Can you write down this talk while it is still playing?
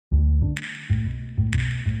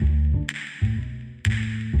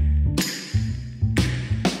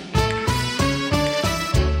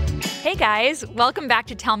Hey guys, welcome back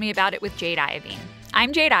to Tell Me About It with Jade Iovine.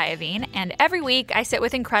 I'm Jade Iovine, and every week I sit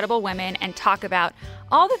with incredible women and talk about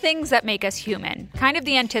all the things that make us human, kind of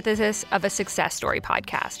the antithesis of a success story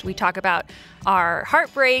podcast. We talk about our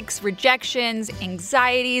heartbreaks, rejections,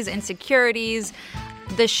 anxieties, insecurities,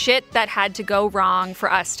 the shit that had to go wrong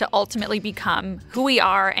for us to ultimately become who we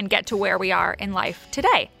are and get to where we are in life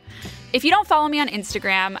today. If you don't follow me on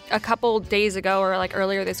Instagram, a couple days ago or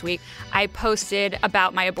earlier this week, I posted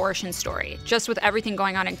about my abortion story. Just with everything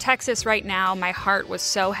going on in Texas right now, my heart was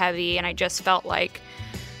so heavy and I just felt like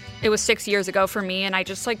it was 6 years ago for me and I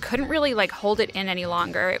just couldn't really hold it in any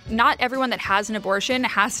longer. Not everyone that has an abortion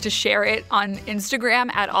has to share it on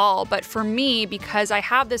Instagram at all. But for me, because I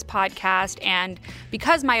have this podcast and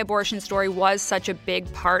because my abortion story was such a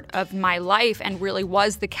big part of my life and really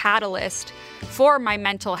was the catalyst for my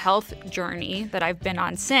mental health journey that I've been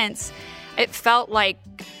on since, it felt like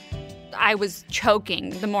I was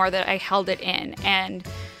choking the more that I held it in. And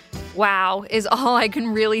wow is all I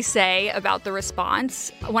can really say about the response.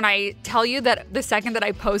 When I tell you that the second that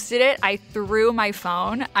I posted it, I threw my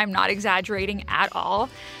phone. I'm not exaggerating at all.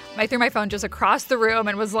 I threw my phone just across the room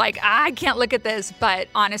and was like, I can't look at this. But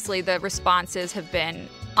honestly, the responses have been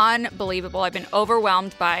unbelievable. I've been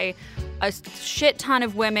overwhelmed by a shit ton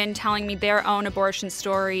of women telling me their own abortion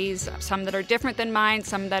stories, some that are different than mine,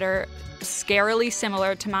 some that are scarily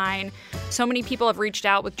similar to mine. So many people have reached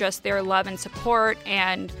out with just their love and support,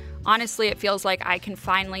 and honestly, it feels like I can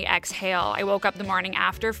finally exhale. I woke up the morning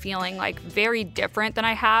after feeling very different than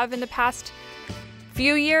I have in the past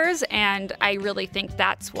few years, and I really think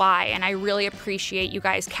that's why. And I really appreciate you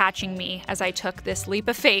guys catching me as I took this leap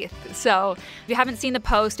of faith. So if you haven't seen the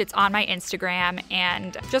post, it's on my Instagram,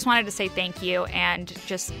 and just wanted to say thank you and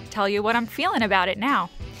just tell you what I'm feeling about it now.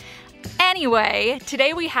 Anyway,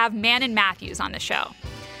 today we have Manon Matthews on the show.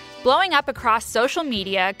 Blowing up across social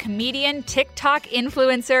media, comedian, TikTok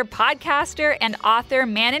influencer, podcaster, and author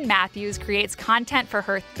Manon Matthews creates content for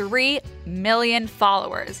her 3 million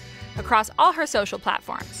followers across all her social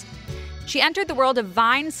platforms. She entered the world of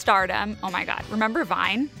Vine stardom, oh my god, remember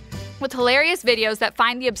Vine? With hilarious videos that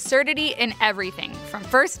find the absurdity in everything, from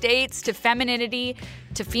first dates to femininity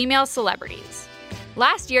to female celebrities.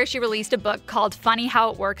 Last year, she released a book called Funny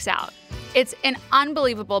How It Works Out. It's an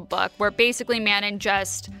unbelievable book where basically Manon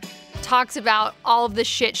just talks about all of the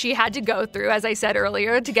shit she had to go through, as I said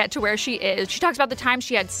earlier, to get to where she is. She talks about the time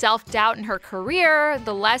she had self-doubt in her career,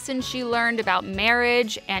 the lessons she learned about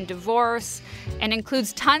marriage and divorce, and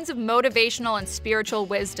includes tons of motivational and spiritual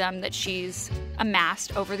wisdom that she's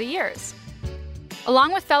amassed over the years.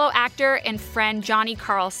 Along with fellow actor and friend Johnny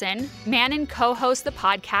Carlson, Manon co-hosts the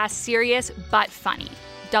podcast Serious But Funny,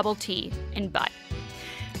 double T in butt,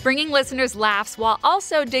 bringing listeners laughs while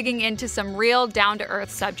also digging into some real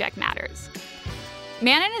down-to-earth subject matters.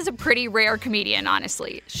 Manon is a pretty rare comedian,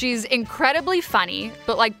 honestly. She's incredibly funny,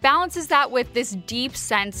 but balances that with this deep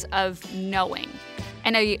sense of knowing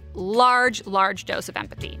and a large dose of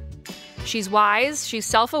empathy. She's wise, she's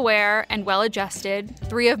self-aware, and well-adjusted,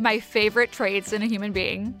 3 of my favorite traits in a human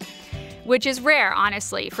being, which is rare,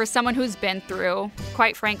 honestly, for someone who's been through,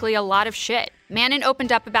 quite frankly, a lot of shit. Manon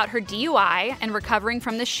opened up about her DUI and recovering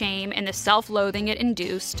from the shame and the self-loathing it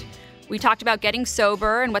induced. We talked about getting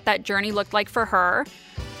sober and what that journey looked like for her.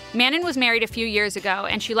 Manon was married a few years ago,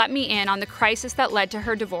 and she let me in on the crisis that led to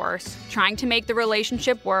her divorce, trying to make the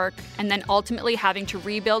relationship work, and then ultimately having to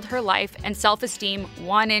rebuild her life and self-esteem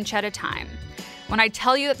 1 inch at a time. When I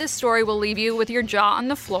tell you that this story will leave you with your jaw on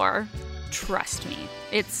the floor, trust me,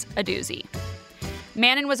 it's a doozy.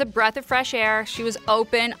 Manon was a breath of fresh air. She was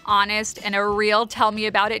open, honest, and a real tell me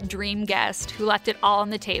about it dream guest who left it all on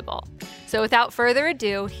the table. So without further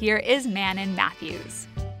ado, here is Manon Matthews.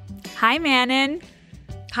 Hi, Manon.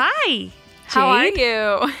 Hi. How are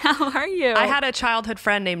you? How are you? I had a childhood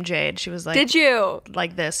friend named Jade. She was Did you?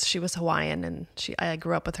 Like this. She was Hawaiian, and I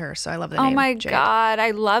grew up with her, so I love the name. Oh my Jade. God,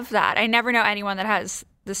 I love that. I never know anyone that has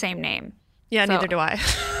the same name. Yeah, neither do I.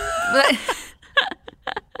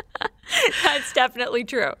 That's definitely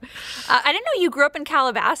true. I didn't know you grew up in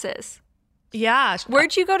Calabasas. Yeah.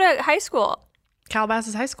 Where'd you go to high school?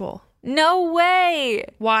 Calabasas High School. No way.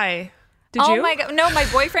 Why? Did you? Oh my God. No, my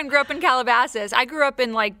boyfriend grew up in Calabasas. I grew up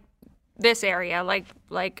in this area,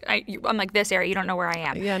 I'm this area. You don't know where I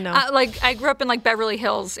am. Yeah, no. I grew up in Beverly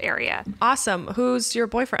Hills area. Awesome. Who's your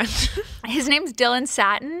boyfriend? His name's Dylan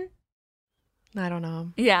Satin. I don't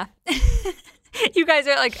know. Yeah. You guys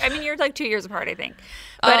are you're 2 years apart, I think.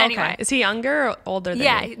 But okay. anyway. Is he younger or older than you?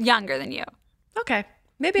 Yeah, younger than you. Okay.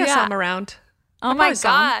 Maybe I saw him around. Oh my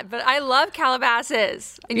God. But I love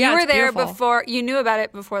Calabasas. And Yeah, you were it's there beautiful. before, you knew about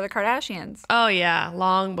it before the Kardashians. Oh yeah,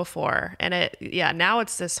 long before. And now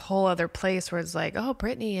it's this whole other place where it's like, oh,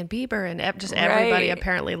 Britney and Bieber and just everybody Right.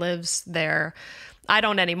 apparently lives there. I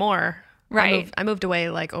don't anymore. Right. I moved away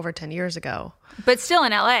like over 10 years ago. But still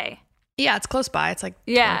in LA. Yeah, it's close by. It's like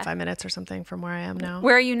Yeah. 25 minutes or something from where I am now.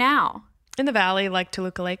 Where are you now? In the valley, like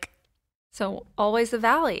Toluca Lake. So always the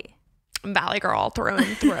Valley. Valley girl through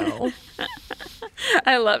and through.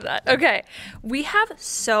 I love that. Okay. We have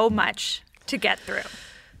so much to get through.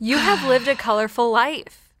 You have lived a colorful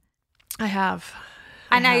life. I have.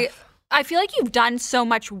 And I feel like you've done so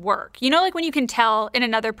much work. You know, like when you can tell in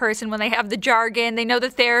another person when they have the jargon, they know the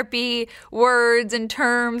therapy words and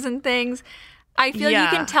terms and things. I feel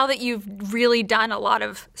like you can tell that you've really done a lot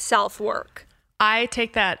of self-work. I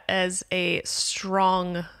take that as a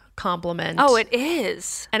strong compliment. Oh, it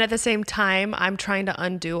is. And at the same time, I'm trying to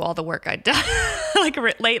undo all the work I've done. Like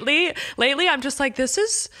lately, I'm just like, this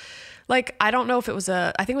is like, I don't know if it was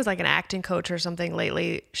I think it was like an acting coach or something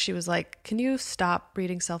lately. She was like, can you stop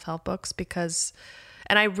reading self-help books?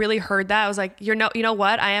 And I really heard that. I was like, you know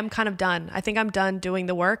what? I am kind of done. I think I'm done doing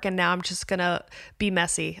the work. And now I'm just going to be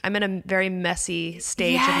messy. I'm in a very messy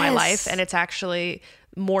stage of my life. And it's actually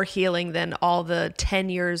more healing than all the 10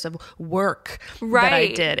 years of work that I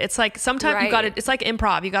did. It's like sometimes you got to, it's like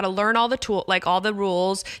improv. You got to learn all the like all the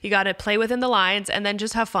rules. You got to play within the lines and then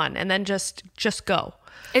just have fun and then just go.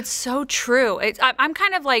 It's so true. I'm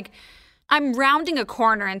kind of like, I'm rounding a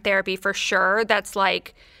corner in therapy for sure. That's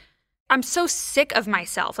like, I'm so sick of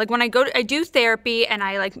myself. Like when I do therapy and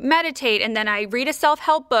I like meditate and then I read a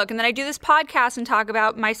self-help book and then I do this podcast and talk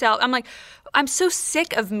about myself. I'm like, I'm so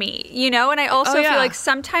sick of me, you know? And I also feel like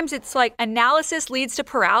sometimes it's like analysis leads to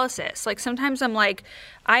paralysis. Like sometimes I'm like,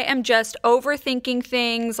 I am just overthinking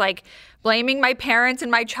things, like blaming my parents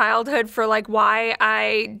and my childhood for like why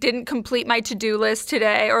I didn't complete my to-do list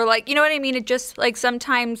today or like, you know what I mean? It just like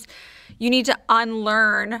sometimes you need to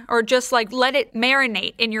unlearn or just like let it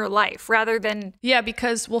marinate in your life rather than... Yeah,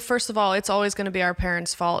 because, well, first of all, it's always going to be our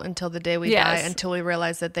parents' fault until the day we die, until we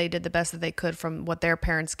realize that they did the best that they could from what their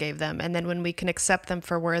parents gave them. And then when we can accept them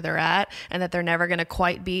for where they're at and that they're never going to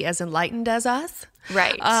quite be as enlightened as us,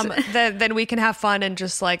 right? Then we can have fun and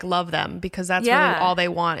just like love them because that's really all they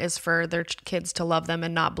want is for their kids to love them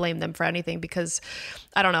and not blame them for anything because...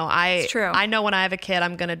 I don't know. I know when I have a kid,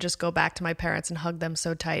 I'm going to just go back to my parents and hug them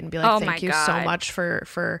so tight and be like, thank you so much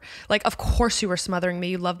for like, of course you were smothering me.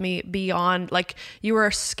 You loved me beyond, like you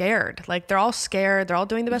were scared. Like they're all scared. They're all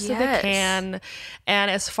doing the best that they can.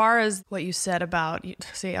 And as far as what you said about,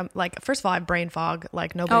 see, I'm like, first of all, I have brain fog,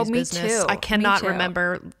 like nobody's business. Too. I cannot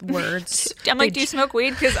remember words. I'm like, do you smoke weed?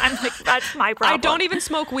 Because I'm like, that's my problem. I don't even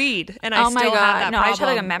smoke weed. And I still have that problem. I just have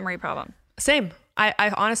like a memory problem. Same.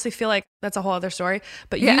 I honestly feel like that's a whole other story,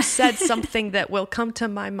 but you said something that will come to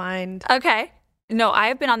my mind. Okay. No, I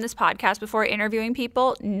have been on this podcast before interviewing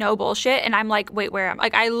people, no bullshit. And I'm like, wait, where am I?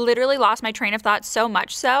 Like, I literally lost my train of thought so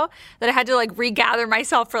much so that I had to like regather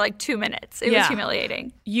myself for like 2 minutes. It was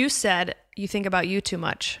humiliating. You said you think about you too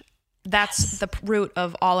much. That's the root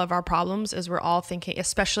of all of our problems is we're all thinking,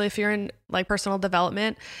 especially if you're in like personal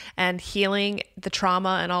development and healing the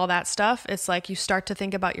trauma and all that stuff. It's like you start to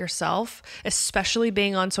think about yourself, especially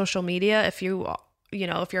being on social media. If if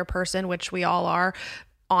you're a person, which we all are,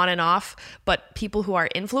 on and off, but people who are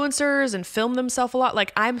influencers and film themselves a lot,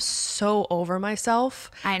 like I'm so over myself.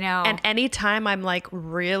 I know. And anytime I'm like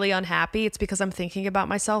really unhappy, it's because I'm thinking about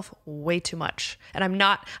myself way too much. And I'm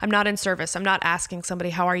not in service. I'm not asking somebody,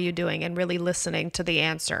 how are you doing? And really listening to the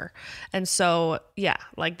answer. And so, yeah,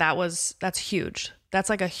 like that's huge. That's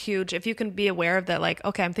like a huge, if you can be aware of that, like,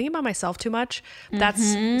 okay, I'm thinking about myself too much.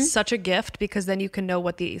 That's such a gift because then you can know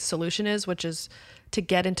what the solution is, which is to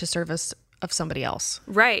get into service of somebody else.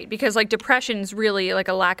 Right. Because like depression's really like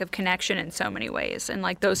a lack of connection in so many ways. And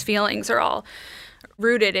like those feelings are all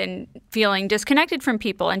rooted in feeling disconnected from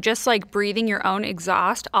people and just like breathing your own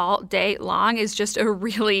exhaust all day long is just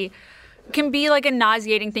can be like a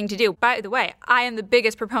nauseating thing to do. By the way, I am the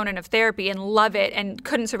biggest proponent of therapy and love it and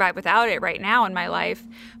couldn't survive without it right now in my life.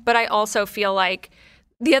 But I also feel like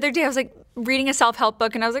the other day I was like reading a self-help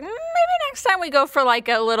book and I was like, maybe next time we go for like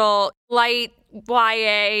a little light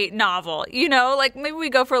YA novel, like maybe we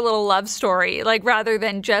go for a little love story, like rather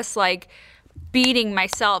than just like beating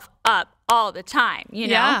myself up all the time,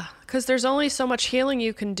 Yeah, because there's only so much healing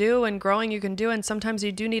you can do and growing you can do. And sometimes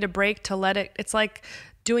you do need a break to let it, it's like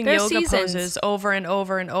doing There's yoga seasons. poses over and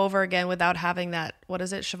over and over again without having that, what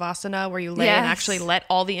is it, Shavasana, where you lay and actually let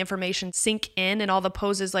all the information sink in and all the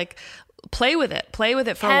poses, like play with it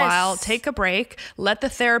for a while, take a break, let the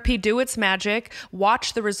therapy do its magic,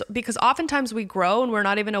 watch the result, because oftentimes we grow and we're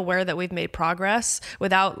not even aware that we've made progress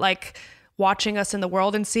without like watching us in the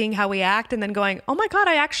world and seeing how we act and then going, oh my God,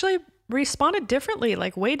 I actually responded differently,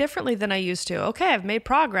 like way differently than I used to. Okay, I've made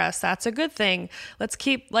progress. That's a good thing. Let's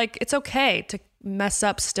keep, like, it's okay to mess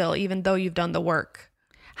up still, even though you've done the work.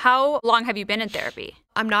 How long have you been in therapy?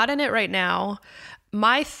 I'm not in it right now.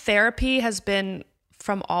 My therapy has been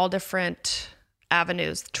from all different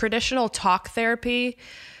avenues. Traditional talk therapy,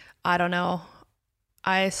 I don't know.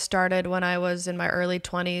 I started when I was in my early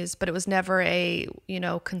 20s, but it was never a,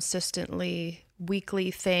 consistently weekly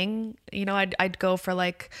thing. I'd go for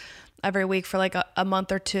like every week for like a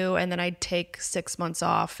month or two, and then I'd take 6 months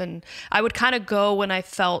off. And I would kind of go when I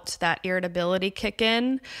felt that irritability kick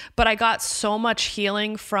in. But I got so much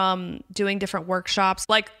healing from doing different workshops.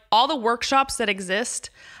 Like all the workshops that exist,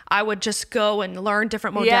 I would just go and learn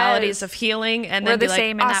different modalities of healing. And then we're the be like,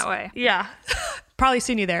 same in that way. Yeah. Probably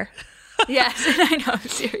seen you there. Yes, I know,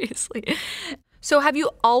 seriously. So have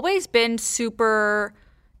you always been super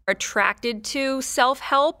attracted to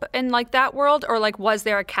self-help in like that world, or like was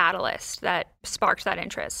there a catalyst that sparked that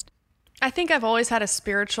interest? I think I've always had a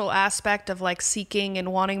spiritual aspect of like seeking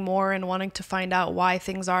and wanting more and wanting to find out why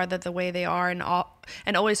things are the way they are, and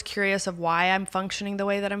always curious of why I'm functioning the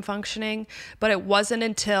way that I'm functioning. But it wasn't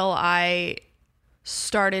until I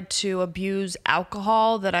started to abuse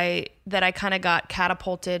alcohol that I kind of got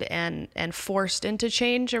catapulted and forced into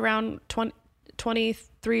change around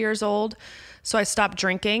 23 years old. So I stopped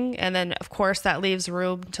drinking, and then of course that leaves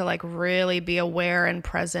room to like really be aware and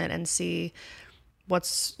present and see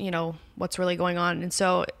what's really going on. And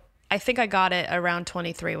so I think I got it around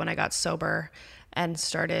 23 when I got sober and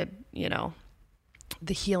started,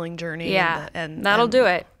 the healing journey. Yeah. And that'll do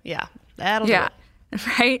it. Yeah. That'll do it.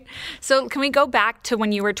 Right? So can we go back to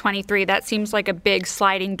when you were 23? That seems like a big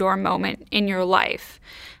sliding door moment in your life.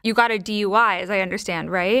 You got a DUI, as I understand,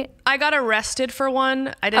 right? I got arrested for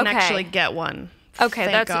one. I didn't actually get one. Okay,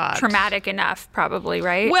 Thank that's God. Traumatic enough, probably,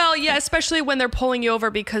 right? Well, yeah, especially when they're pulling you over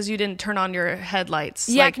because you didn't turn on your headlights.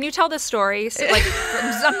 Yeah, can you tell the story? So,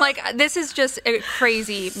 I'm like, this is just a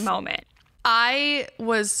crazy moment. I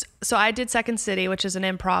did Second City, which is an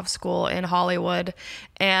improv school in Hollywood,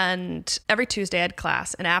 and every Tuesday I had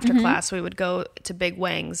class, and after class we would go to Big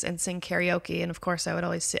Wang's and sing karaoke, and of course I would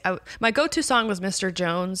always my go-to song was Mr.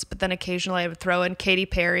 Jones, but then occasionally I would throw in Katy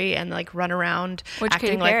Perry and like run around Which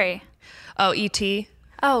acting Katy Perry? Oh, E.T.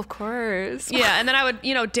 Oh, of course. Yeah, and then I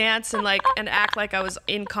would dance and and act like I was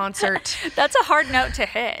in concert. That's a hard note to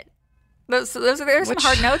hit. There's some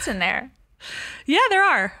hard notes in there. Yeah, there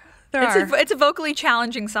are. It's a vocally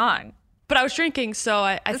challenging song. But I was drinking, so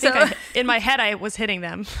I think in my head I was hitting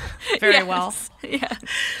them very well. Yeah.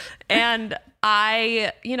 And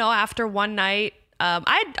I, after one night,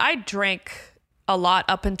 I drank a lot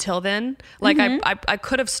up until then. Like I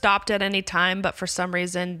could have stopped at any time, but for some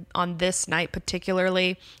reason on this night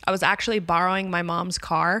particularly, I was actually borrowing my mom's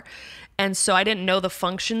car. And so I didn't know the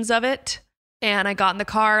functions of it. And I got in the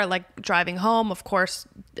car, like driving home. Of course,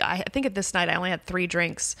 I think at this night I only had 3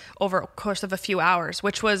 drinks over a course of a few hours,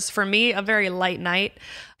 which was for me a very light night.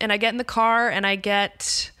 And I get in the car and I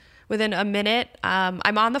get within a minute,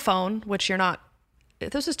 I'm on the phone, which you're not.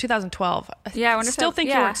 This was 2012. Yeah, I wonder still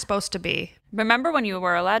think you weren't supposed to be. Remember when you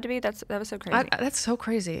were allowed to be? That was so crazy. That's so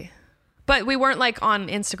crazy. But we weren't like on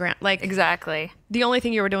Instagram. Like exactly. The only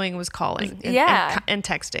thing you were doing was calling and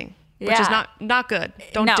texting. Which is not good.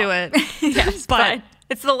 Don't do it. Yes, but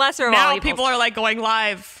it's the lesser of all evils. Now evils. people are like going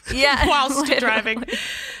live whilst driving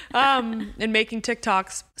and making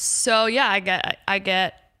TikToks. So yeah, I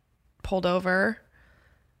get pulled over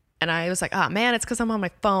and I was like, oh man, it's because I'm on my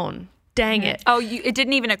phone. Dang it. Oh, it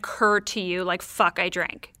didn't even occur to you like, fuck, I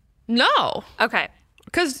drank. No. Okay.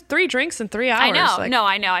 Because 3 drinks in 3 hours. I know.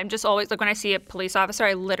 I know. I'm just always like when I see a police officer,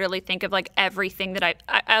 I literally think of like everything that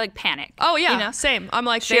I like panic. Oh yeah, same. I'm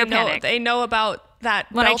like they know about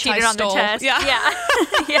that when belt I cheated on the test. Yeah.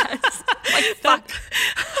 Yes. Like fuck.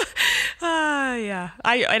 Yeah.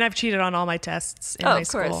 I've cheated on all my tests in high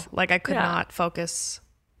school. Like I could not focus.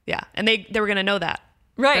 Yeah, and they were gonna know that.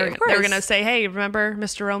 Right, of course. They were going to say, hey, remember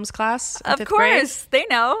Mr. Rome's class in 5th grade? Of course. They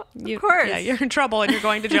know. Of course. Yeah, you're in trouble and you're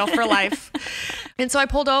going to jail for life. And so I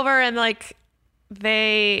pulled over and like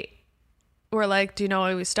they were like, do you know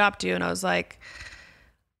why we stopped you? And I was like,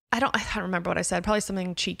 I don't remember what I said. Probably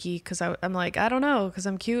something cheeky because I'm like, I don't know because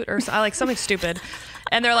I'm cute or I like something stupid.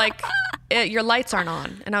 And they're like, your lights aren't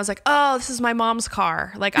on. And I was like, oh, this is my mom's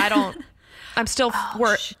car. Like, I don't. I'm still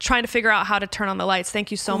trying to figure out how to turn on the lights.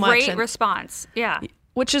 Thank you so much. Great response. Yeah.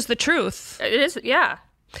 Which is the truth. It is. Yeah.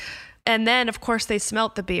 And then, of course, they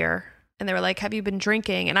smelt the beer and they were like, have you been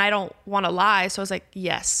drinking? And I don't want to lie. So I was like,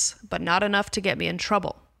 yes, but not enough to get me in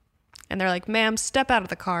trouble. And they're like, ma'am, step out of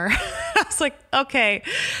the car. I was like, okay.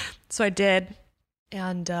 So I did.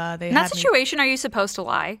 And in that situation, are you supposed to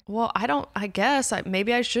lie? Well, I guess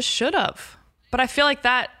maybe I just should have. But I feel like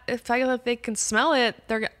that, if they can smell it,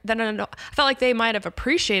 I felt like they might have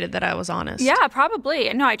appreciated that I was honest. Yeah, probably.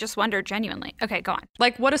 No, I just wondered genuinely. Okay, go on.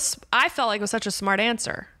 Like I felt like it was such a smart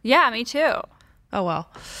answer. Yeah, me too. Oh, well.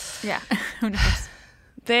 Yeah, who knows?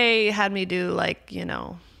 They had me do like,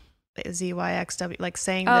 ZYXW, like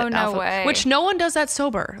saying that. Oh, no alpha, way. Which no one does that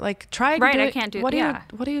sober. Like try and right, do it. I can't do it.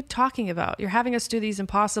 What are you talking about? You're having us do these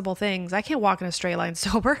impossible things. I can't walk in a straight line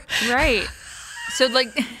sober. Right. So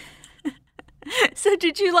like... So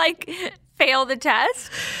did you fail the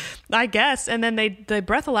test? I guess. And then they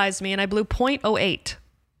breathalyzed me and I blew .08.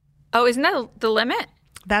 Oh, isn't that the limit?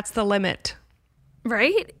 That's the limit.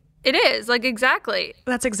 Right? It is. Exactly.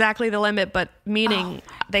 That's exactly the limit, but meaning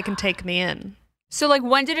they can take me in. So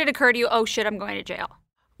when did it occur to you, oh shit, I'm going to jail?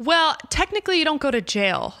 Well, technically you don't go to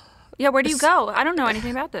jail. Yeah, where do you go? I don't know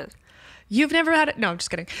anything about this. You've never had it? No, I'm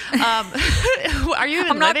just kidding. Are you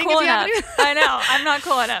even I'm not living? cool enough. I know. I'm not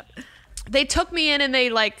cool enough. They took me in and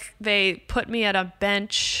they put me at a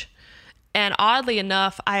bench. And oddly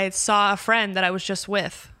enough, I saw a friend that I was just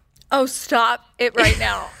with. Oh, stop it right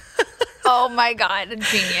now. Oh my God,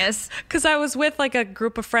 genius. Because I was with a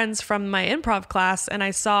group of friends from my improv class and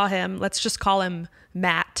I saw him, let's just call him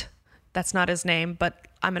Matt. That's not his name, but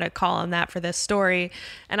I'm going to call him that for this story.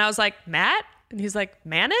 And I was like, Matt? And he's like,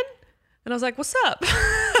 Manon? And I was like, what's up?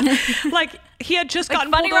 He had just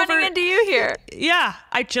gotten funny pulled over. running into you here. Yeah,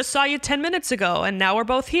 I just saw you 10 minutes ago and now we're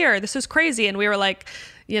both here. This is crazy. And we were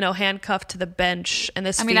handcuffed to the bench. And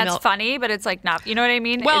this that's funny, but it's not, you know what I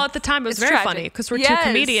mean? Well, at the time it was very funny because we're two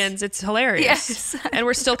comedians. It's hilarious. Yes. And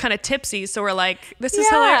we're still kind of tipsy. So we're like, this is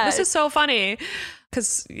hilarious. This is so funny.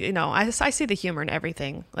 Because, I see the humor in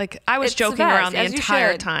everything. I was joking around the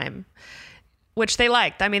entire time. Which they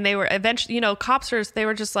liked. I mean, they were eventually, copsters, they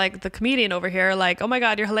were just like the comedian over here, oh my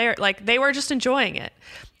God, you're hilarious. They were just enjoying it.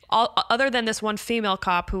 Other than this one female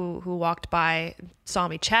cop who walked by, saw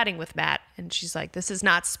me chatting with Matt, and she's like, this is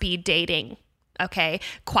not speed dating. Okay,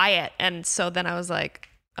 quiet. And so then I was like,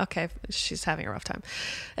 okay, she's having a rough time.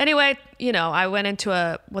 Anyway, I went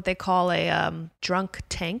into what they call a drunk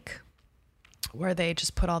tank, where they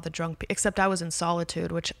just put all the drunk, except I was in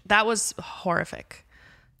solitude, which that was horrific.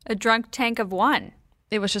 A drunk tank of one.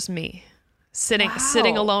 It was just me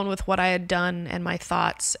sitting alone with what I had done and my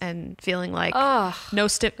thoughts and feeling no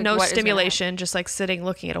stimulation, just sitting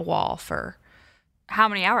looking at a wall for how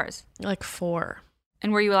many hours? 4.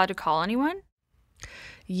 And were you allowed to call anyone?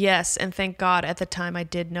 Yes, and thank God at the time I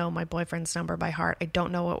did know my boyfriend's number by heart. I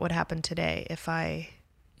don't know what would happen today if I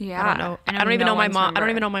don't know. I don't even know my mom. I don't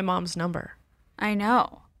even know my mom's number. I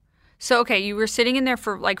know. So okay, you were sitting in there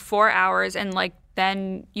for 4 hours and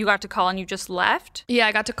then you got to call and you just left? Yeah,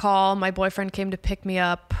 I got to call. My boyfriend came to pick me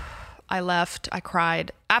up. I left. I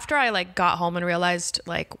cried. After I got home and realized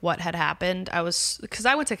what had happened, because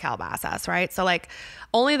I went to Calabasas, right? So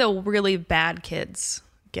only the really bad kids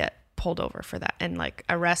get pulled over for that and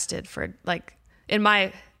arrested for in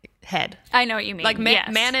my head. I know what you mean.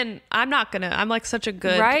 Yes. Manon, I'm such a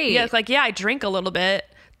good, right. Yeah, I drink a little bit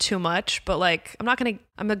too much, but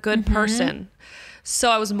I'm a good person.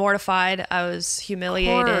 So I was mortified. I was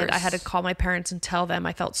humiliated. I had to call my parents and tell them.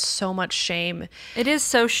 I felt so much shame. It is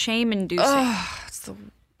so shame-inducing. It's the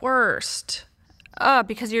worst.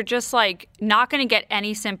 Because you're just not going to get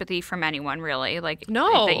any sympathy from anyone, really.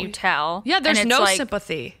 No. That you tell. Yeah, there's no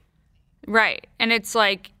sympathy. Right. And it's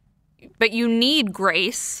but you need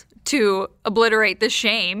grace to obliterate the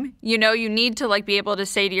shame. You need to be able to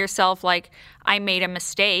say to yourself, I made a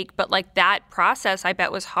mistake, but that process I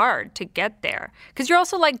bet was hard to get there. Because you're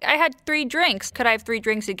also I had 3 drinks. Could I have 3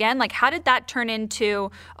 drinks again? How did that turn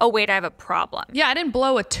into, oh wait, I have a problem? Yeah, I didn't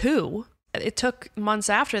blow a 2. It took months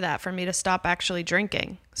after that for me to stop actually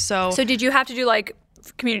drinking. So did you have to do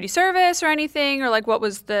community service or anything? Or what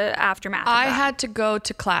was the aftermath of that? I had to go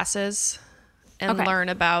to classes and learn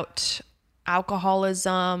about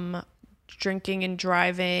alcoholism, drinking and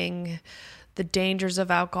driving, the dangers of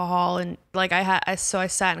alcohol, and I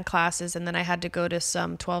sat in classes and then I had to go to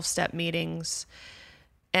some 12-step meetings,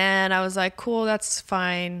 and I was like, cool, that's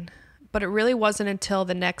fine. But it really wasn't until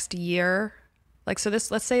the next year,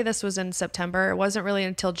 let's say this was in September, it wasn't really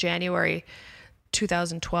until January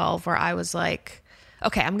 2012 where I was like,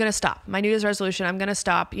 okay, I'm gonna stop. My New Year's resolution, I'm gonna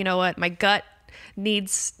stop. You know what? My gut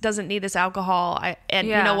doesn't need this alcohol. You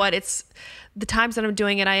know what? It's the times that I'm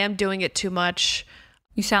doing it, I am doing it too much.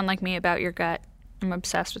 You sound like me about your gut. I'm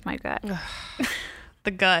obsessed with my gut.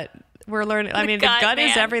 The gut. We're learning. I mean, the gut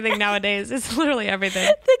is everything nowadays. It's literally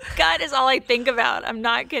everything. The gut is all I think about. I'm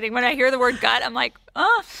not kidding. When I hear the word gut, I'm like,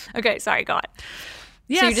 oh. Okay, sorry, go on.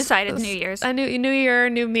 Yes, so you decided New Year's. I knew New Year,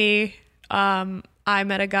 new me. I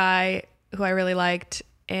met a guy who I really liked,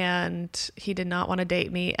 and he did not want to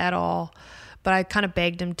date me at all. But I kind of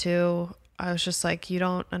begged him to. I was just like, you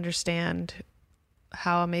don't understand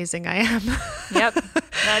how amazing I am. Yep.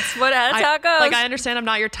 That's how it goes. Like, I understand I'm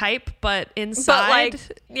not your type, but inside,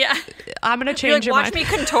 yeah, I'm going to change your mind. Watch me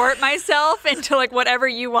contort myself into like whatever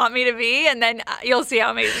you want me to be, and then you'll see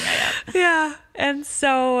how amazing I am. Yeah. And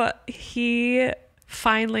so he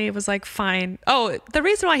finally was like, fine. Oh, the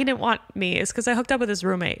reason why he didn't want me is because I hooked up with his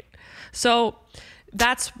roommate. So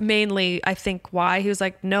that's mainly, I think, why he was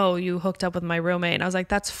like, no, you hooked up with my roommate. And I was like,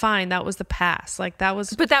 that's fine. That was the past. Like, that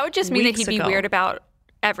was But that would just mean that he'd be ago. weird about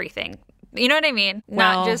everything. You know what I mean?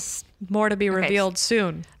 Well, not just... More to be revealed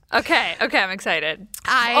soon. Okay, I'm excited.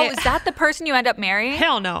 Is that the person you end up marrying?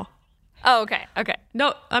 Hell no. Oh, okay.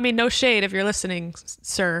 No, I mean, no shade if you're listening,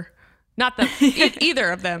 sir. Not that either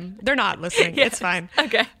of them. They're not listening. Yes. It's fine.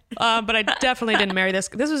 Okay. But I definitely didn't marry this.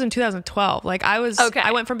 This was in 2012. Like, I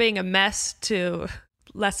went from being a mess to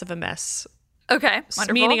less of a mess. Okay.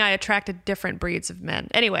 Wonderful. Meaning I attracted different breeds of men.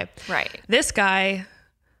 Anyway. Right. This guy,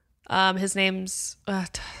 his name's,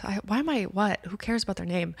 who cares about their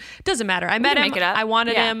name? It doesn't matter. I met him. Make it up. I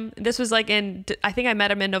wanted him. This was like I think I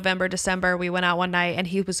met him in November, December. We went out one night and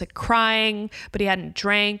he was like crying, but he hadn't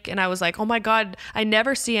drank. And I was like, oh my God, I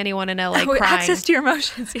never see anyone in LA crying. Access to your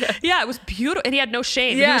emotions. Yeah. Yeah, it was beautiful. And he had no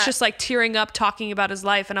shame. Yeah. He was just like tearing up, talking about his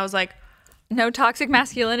life. And I was like, no toxic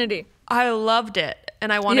masculinity. I loved it.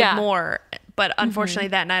 And I wanted more. But unfortunately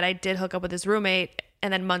that night I did hook up with his roommate.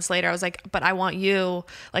 And then months later I was like, but I want you.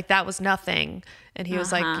 Like, that was nothing. And he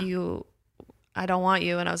was like, I don't want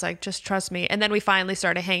you. And I was like, just trust me. And then we finally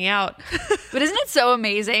started hanging out. But isn't it so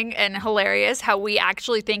amazing and hilarious how we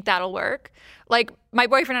actually think that'll work? Like, my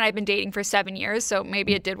boyfriend and I have been dating for 7 years, so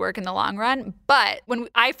maybe it did work in the long run. But when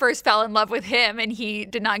I first fell in love with him and he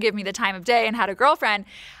did not give me the time of day and had a girlfriend,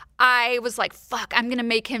 I was like, fuck, I'm going to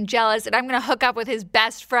make him jealous and I'm going to hook up with his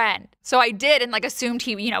best friend. So I did, and like assumed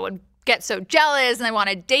he, would get so jealous and they want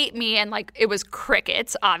to date me, and like it was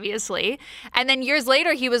crickets, obviously. And then years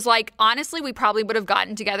later he was like, honestly, we probably would have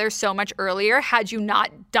gotten together so much earlier had you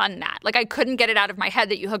not done that. Like, I couldn't get it out of my head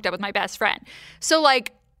that you hooked up with my best friend. So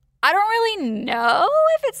like, I don't really know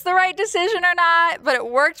if it's the right decision or not, but it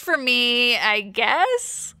worked for me, I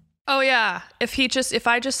guess. Oh yeah. If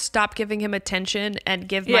I just stop giving him attention and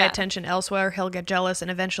give my attention elsewhere, he'll get jealous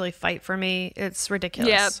and eventually fight for me. It's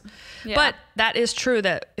ridiculous. Yep. But that is true,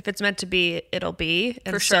 that if it's meant to be, it'll be.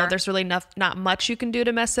 And for sure. So there's really not much you can do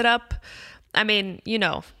to mess it up. I mean,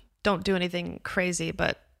 don't do anything crazy,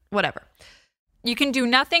 but whatever. You can do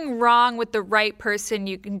nothing wrong with the right person.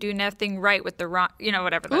 You can do nothing right with the wrong,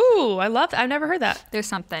 whatever. Ooh, I love that. I've never heard that. There's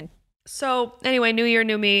something. So anyway, New Year,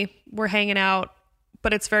 new me. We're hanging out.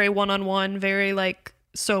 But it's very one-on-one, very like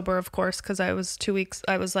sober, of course, because I was 2 weeks.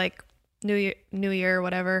 I was like, New Year,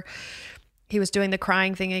 whatever. He was doing the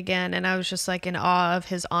crying thing again, and I was just like in awe of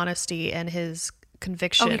his honesty and his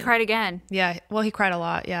conviction. Oh, he cried again. Yeah, well, he cried a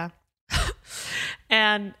lot. Yeah.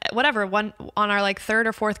 And whatever. On our like third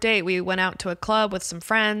or fourth date, we went out to a club with some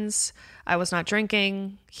friends. I was not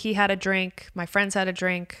drinking. He had a drink. My friends had a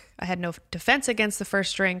drink. I had no defense against the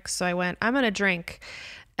first drink, so I went, I'm gonna drink,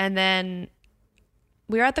 and then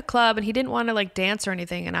we were at the club and he didn't want to like dance or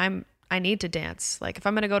anything. And I need to dance. Like, if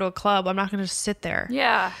I'm going to go to a club, I'm not going to just sit there.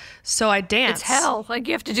 Yeah. So I danced. It's hell. Like,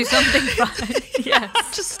 you have to do something fun. Yes.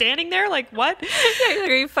 Just standing there like, what? Yeah,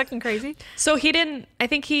 are you fucking crazy? So I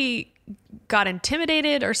think he got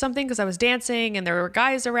intimidated or something because I was dancing and there were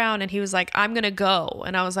guys around, and he was like, I'm going to go.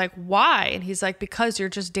 And I was like, why? And he's like, because you're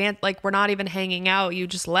just like, we're not even hanging out. You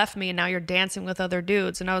just left me and now you're dancing with other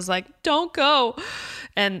dudes. And I was like, don't go.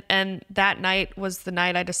 And that night was the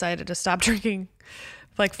night I decided to stop drinking,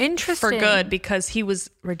 like, for good, because he was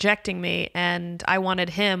rejecting me and I wanted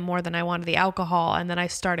him more than I wanted the alcohol. And then I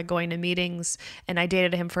started going to meetings, and I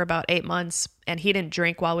dated him for about 8 months, and he didn't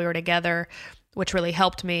drink while we were together, which really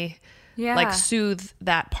helped me. Yeah. Like, soothe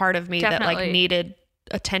that part of me that like needed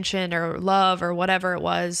attention or love or whatever it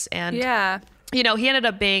was. And he ended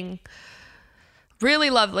up being really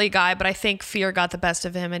lovely guy, but I think fear got the best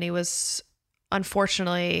of him, and he was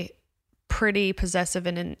unfortunately pretty possessive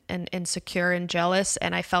and insecure and jealous,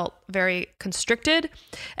 and I felt very constricted.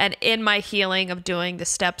 And in my healing of doing the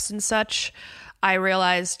steps and such, I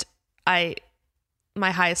realized I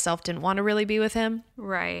my highest self didn't want to really be with him.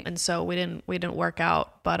 Right. And so we didn't work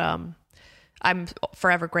out, but I'm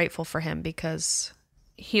forever grateful for him because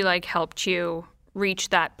he like helped you reach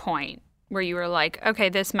that point where you were like, okay,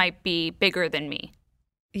 this might be bigger than me.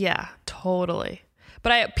 Yeah, totally.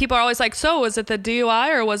 But people are always like, so was it the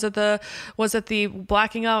DUI or was it the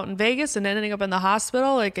blacking out in Vegas and ending up in the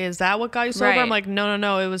hospital? Like, is that what got you sober? Right. I'm like,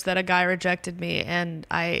 no. It was that a guy rejected me and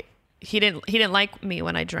he didn't like me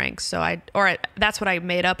when I drank. So that's what I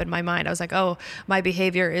made up in my mind. I was like, oh, my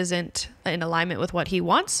behavior isn't in alignment with what he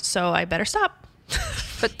wants, so I better stop.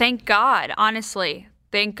 But thank God, honestly,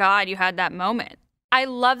 thank God you had that moment. I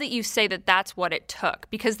love that you say that that's what it took,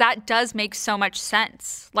 because that does make so much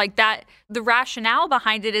sense. Like that, the rationale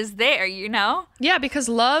behind it is there, you know? Yeah, because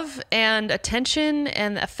love and attention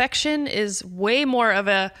and affection is way more of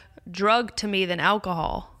a drug to me than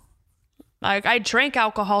alcohol. Like I drank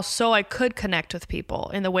alcohol so I could connect with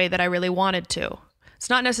people in the way that I really wanted to. It's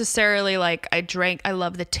not necessarily like I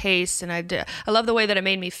love the taste and I love the way that it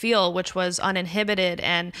made me feel, which was uninhibited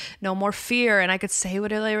and no more fear. And I could say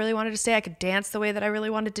what I really wanted to say. I could dance the way that I really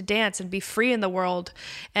wanted to dance and be free in the world.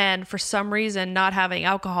 And for some reason, not having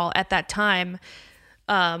alcohol at that time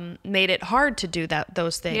made it hard to do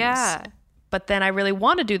those things. Yeah. But then I really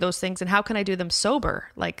want to do those things. And how can I do them sober?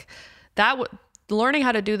 Like learning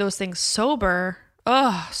how to do those things sober. It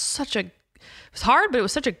was hard, but it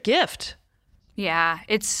was such a gift. Yeah,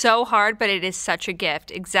 it's so hard, but it is such a gift.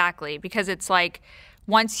 Exactly. Because it's like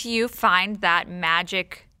once you find that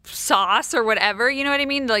magic sauce or whatever, you know what I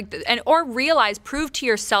mean? Like, or prove to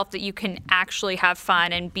yourself that you can actually have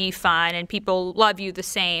fun and be fun and people love you the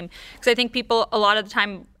same. Because I think people, a lot of the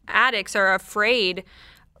time, addicts are afraid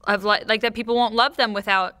of like that people won't love them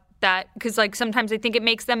without that, because like sometimes I think it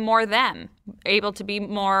makes them more them, able to be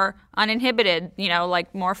more uninhibited, you know,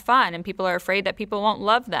 like more fun, and people are afraid that people won't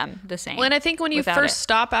love them the same. Well, and I think when you first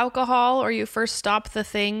stop alcohol or you first stop the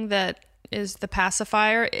thing that is the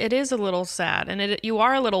pacifier, it is a little sad, and you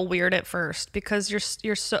are a little weird at first because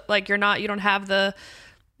you're so like you don't have the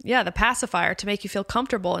pacifier to make you feel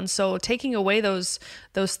comfortable. And so taking away those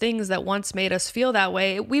things that once made us feel that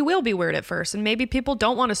way, we will be weird at first. And maybe people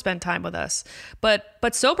don't want to spend time with us, but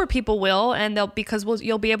sober people will, and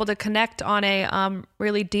you'll be able to connect on a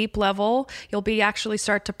really deep level. You'll be actually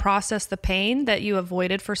start to process the pain that you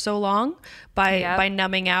avoided for so long by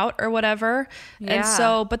numbing out or whatever. Yeah. And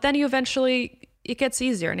so, but then it gets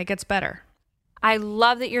easier and it gets better. I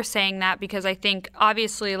love that you're saying that, because I think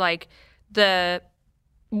obviously like the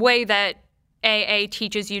way that AA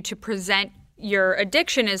teaches you to present your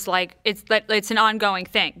addiction is like it's an ongoing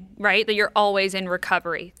thing, right? That you're always in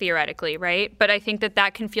recovery, theoretically, right? But I think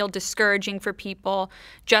that can feel discouraging for people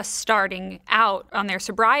just starting out on their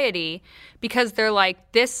sobriety, because they're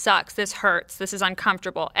like, this sucks, this hurts, this is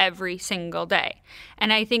uncomfortable every single day.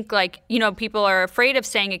 And I think like, you know, people are afraid of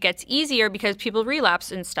saying it gets easier because people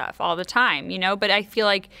relapse and stuff all the time, you know? But I feel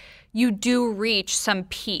like you do reach some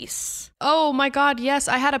peace. Oh my God, yes.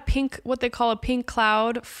 I had what they call a pink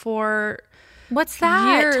cloud for What's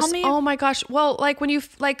that? years. Tell me. Oh my gosh. Well, like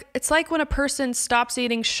it's like when a person stops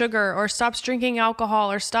eating sugar or stops drinking alcohol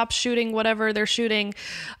or stops shooting whatever they're shooting.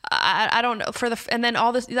 I don't know and then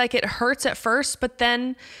all this, like it hurts at first, but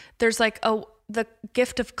then there's like the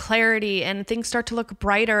gift of clarity and things start to look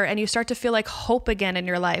brighter and you start to feel like hope again in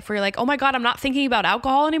your life, where you're like, oh my God, I'm not thinking about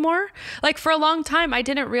alcohol anymore. Like for a long time, I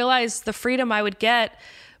didn't realize the freedom I would get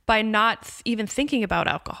by not even thinking about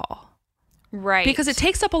alcohol. Right. Because it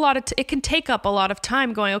takes up it can take up a lot of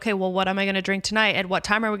time going, okay, well, what am I going to drink tonight? And what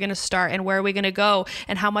time are we going to start? And where are we going to go?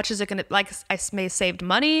 And how much is it going to, like, I may have saved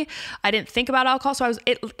money. I didn't think about alcohol. So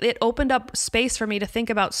it opened up space for me to think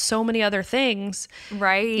about so many other things.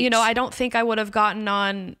 Right. You know, I don't think I would have gotten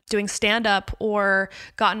on doing stand-up or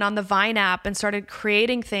gotten on the Vine app and started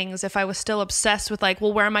creating things if I was still obsessed with like,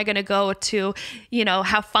 well, where am I going to go to, you know,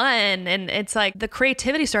 have fun? And it's like the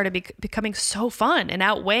creativity started becoming so fun and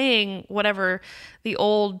outweighing whatever the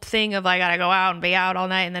old thing of like, I gotta go out and be out all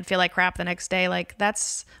night and then feel like crap the next day. Like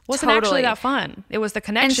wasn't actually that fun. It was the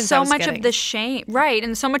connections. And so much of the shame, right?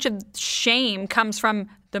 And so much of shame comes from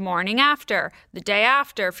the morning after, the day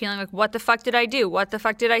after, feeling like, what the fuck did I do? What the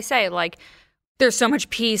fuck did I say? Like, there's so much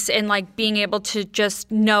peace in like being able to just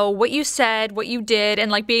know what you said, what you did, and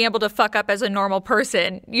like being able to fuck up as a normal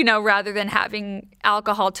person, you know, rather than having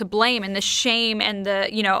alcohol to blame, and the shame and the,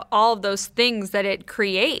 you know, all of those things that it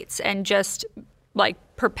creates and just like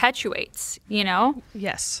perpetuates, you know?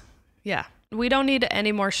 Yes. Yeah. We don't need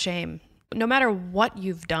any more shame. No matter what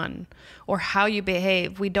you've done or how you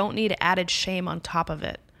behave, we don't need added shame on top of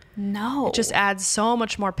it. No. It just adds so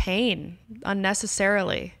much more pain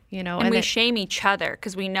unnecessarily, you know. And we shame each other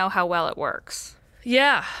because we know how well it works.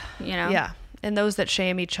 Yeah. You know? Yeah. And those that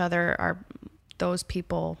shame each other are those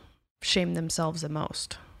people shame themselves the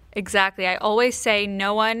most. Exactly. I always say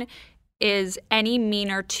no one is any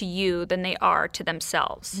meaner to you than they are to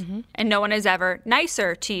themselves. Mm-hmm. And no one is ever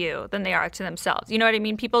nicer to you than they are to themselves. You know what I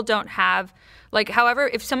mean? People don't have, like, however,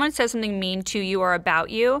 if someone says something mean to you or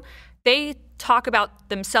about you, they talk about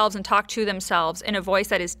themselves and talk to themselves in a voice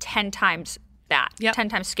that is 10 times that, 10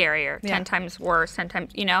 times scarier, 10 times worse, 10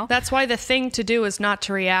 times, you know? That's why the thing to do is not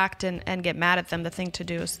to react and get mad at them. The thing to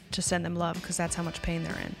do is to send them love, because that's how much pain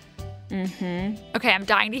they're in. Okay, I'm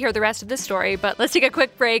dying to hear the rest of the story, but let's take a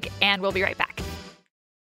quick break and we'll be right back.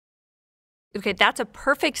 Okay, that's a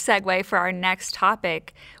perfect segue for our next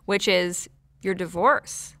topic, which is your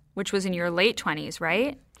divorce, which was in your late 20s,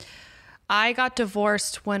 right? I got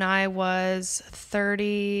divorced when I was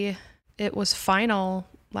 30. It was final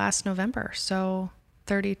last November, so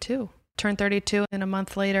 32. Turned 32, and a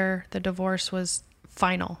month later, the divorce was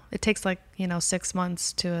final. It takes 6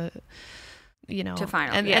 months to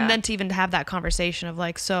final, and then to even have that conversation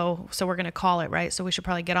of so we're going to call it, right? So we should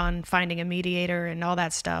probably get on finding a mediator and all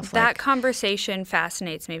that stuff. That conversation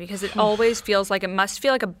fascinates me because it always feels like it must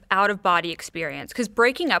feel like an out-of-body experience, because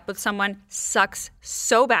breaking up with someone sucks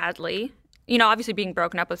so badly. You know, obviously being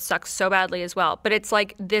broken up with sucks so badly as well, but it's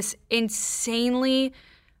like this insanely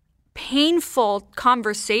painful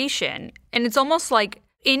conversation, and it's almost like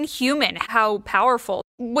inhuman how powerful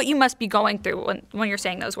what you must be going through when you're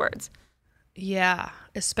saying those words. Yeah,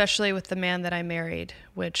 especially with the man that I married,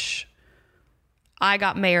 which I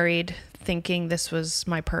got married thinking this was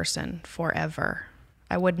my person forever.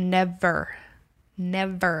 I would never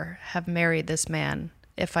have married this man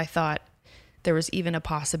if I thought there was even a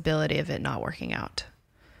possibility of it not working out.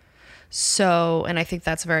 So, and I think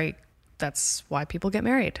that's why people get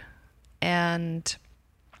married. And,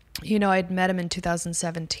 I'd met him in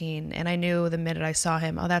 2017, and I knew the minute I saw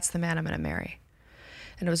him, oh, that's the man I'm going to marry.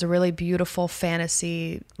 And it was a really beautiful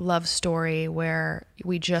fantasy love story where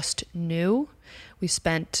we just knew. We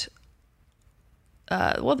spent,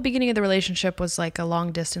 the beginning of the relationship was like a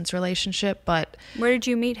long distance relationship, but... Where did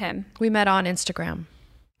you meet him? We met on Instagram.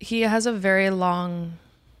 He has a very long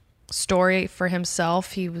story for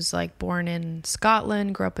himself. He was born in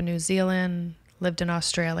Scotland, grew up in New Zealand, lived in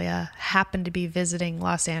Australia, happened to be visiting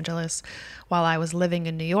Los Angeles while I was living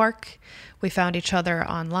in New York. We found each other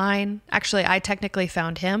online. Actually, I technically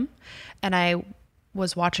found him, and I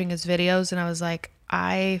was watching his videos, and I was like,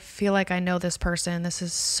 I feel like I know this person. This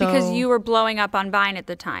is so... Because you were blowing up on Vine at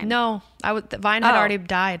the time. No, Vine had already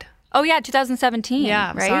died. Oh, yeah, 2017.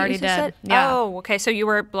 Yeah, it was right? already dead. Yeah. Oh, okay. So you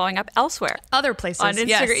were blowing up elsewhere. Other places, on Instagram,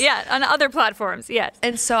 yes. Yeah, on other platforms, yes.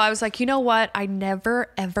 And so I was like, you know what? I never,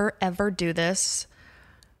 ever, ever do this.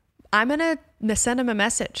 I'm going to send him a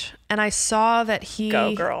message. And I saw that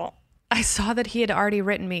Go, girl. I saw that he had already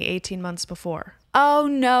written me 18 months before. Oh,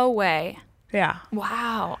 no way. Yeah.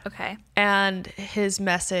 Wow. Okay. And his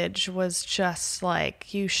message was just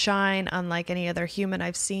like, you shine unlike any other human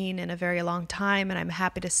I've seen in a very long time, and I'm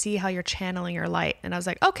happy to see how you're channeling your light. And I was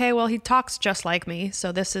like, okay, well, he talks just like me,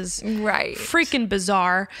 so this is right. freaking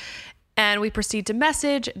bizarre. And we proceed to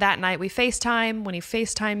message. That night we FaceTime. When he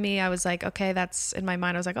FaceTimed me, I was like, okay, that's in my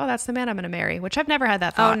mind. I was like, oh, that's the man I'm going to marry, which I've never had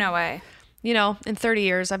that thought. Oh, no way. In 30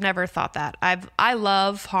 years, I've never thought that. I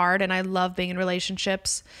love hard and I love being in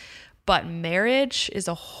relationships, but marriage is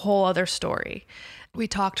a whole other story. We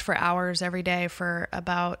talked for hours every day for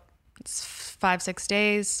about 5-6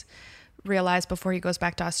 days. Realized before he goes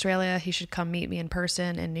back to Australia, he should come meet me in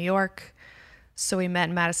person in New York. So we met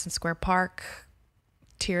in Madison Square Park,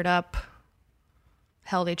 teared up,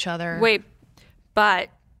 held each other. Wait, but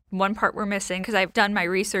one part we're missing, because I've done my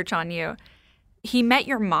research on you. He met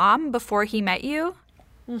your mom before he met you?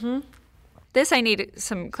 Mm-hmm. This I need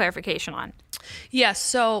some clarification on. Yes,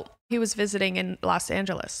 so he was visiting in Los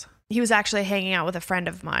Angeles. He was actually hanging out with a friend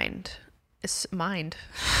of mine.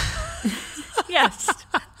 Yes.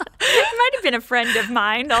 It might have been a friend of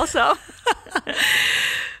mine also.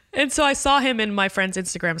 And so I saw him in my friend's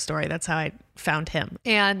Instagram story. That's how I found him.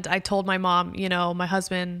 And I told my mom, my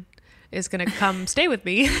husband is going to come stay with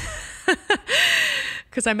me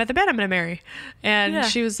because I met the man I'm going to marry. And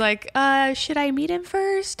she was like, should I meet him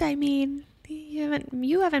first? I mean, you haven't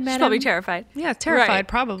met him. She's probably terrified. Yeah, terrified, right.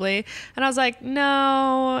 Probably. And I was like,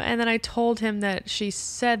 no. And then I told him that she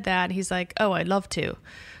said that. And he's like, oh, I'd love to.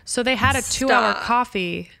 So they had a 2-hour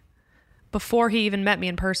coffee before he even met me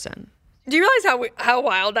in person. Do you realize how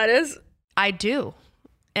wild that is? I do.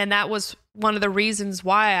 And that was one of the reasons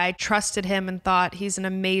why I trusted him and thought he's an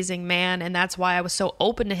amazing man. And that's why I was so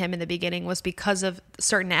open to him in the beginning, was because of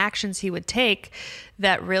certain actions he would take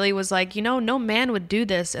that really was like, you know, no man would do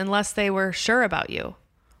this unless they were sure about you.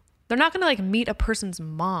 They're not going to like meet a person's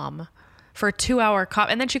mom for a 2-hour call.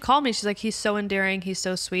 And then she called me. She's like, he's so endearing. He's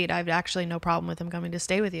so sweet. I've actually no problem with him coming to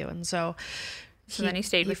stay with you. And so then he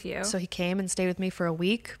stayed with you. So he came and stayed with me for a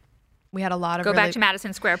week. We had a lot of Go back to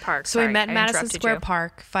Madison Square Park. So Sorry, we met in I Madison interrupted Square you.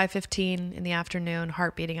 Park, 5:15 in the afternoon,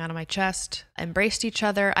 heart beating out of my chest, embraced each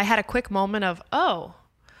other. I had a quick moment of, oh,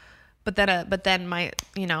 but then my,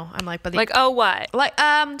 you know, I'm like, but the, Like, oh, what? like,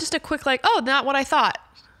 just a quick like, oh, not what I thought.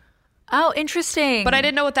 Oh, interesting. But I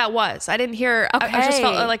didn't know what that was. I didn't hear. I just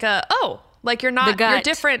felt like like you're not, The gut. you're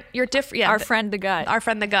different. You're different. Yeah. Our friend the gut. Our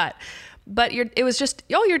friend the gut. But it was just,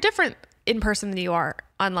 oh, you're different in person than you are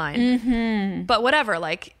online. Mm-hmm. But whatever,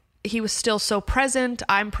 like, he was still so present.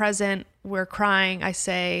 I'm present. We're crying. I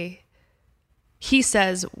say, he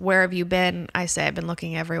says, where have you been? I say, I've been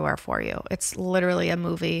looking everywhere for you. It's literally a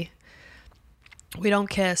movie. We don't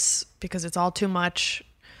kiss because it's all too much.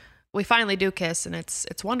 We finally do kiss, and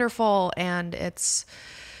it's wonderful. And it's,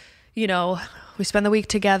 you know, we spend the week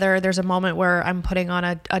together. There's a moment where I'm putting on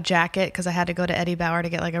a jacket because I had to go to Eddie Bauer to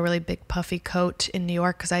get like a really big puffy coat in New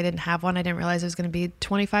York because I didn't have one. I didn't realize it was going to be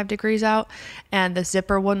 25 degrees out, and the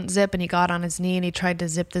zipper wouldn't zip, and he got on his knee and he tried to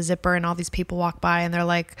zip the zipper, and all these people walk by and they're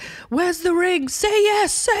like, where's the ring? Say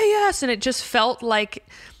yes, say yes. And it just felt like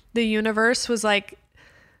the universe was like,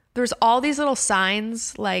 there's all these little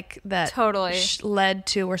signs like that Totally led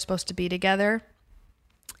to we're supposed to be together.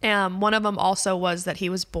 One of them also was that he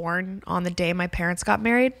was born on the day my parents got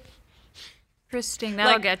married. Interesting.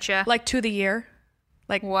 That'll get you. Like to the year.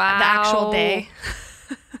 Like Wow. the actual day.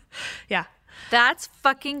 Yeah. That's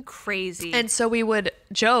fucking crazy. And so we would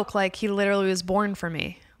joke like he literally was born for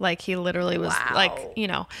me. Like he literally was like, you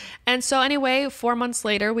know. And so anyway, 4 months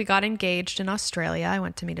later, we got engaged in Australia. I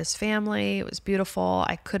went to meet his family. It was beautiful.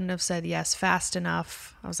 I couldn't have said yes fast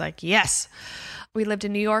enough. I was like, yes. We lived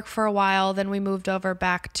in New York for a while. Then we moved over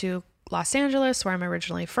back to Los Angeles, where I'm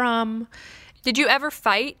originally from. Did you ever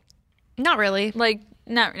fight? Not really. Like,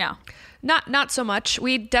 no. Not so much.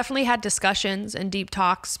 We definitely had discussions and deep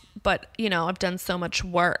talks, but you know, I've done so much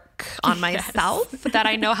work on myself that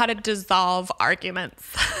I know how to dissolve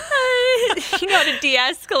arguments. You know how to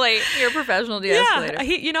de-escalate. You're a professional de-escalator.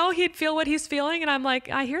 Yeah, he'd feel what he's feeling, and I'm like,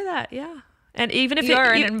 I hear that, yeah. And even if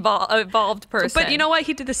you're an evolved person, but you know what?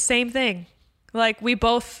 He did the same thing. Like we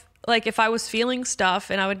both. Like if I was feeling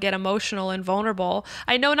stuff and I would get emotional and vulnerable,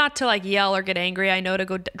 I know not to like yell or get angry. I know to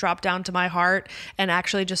go drop down to my heart and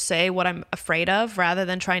actually just say what I'm afraid of rather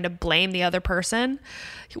than trying to blame the other person.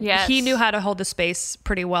 Yes. He knew how to hold the space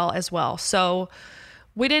pretty well as well. So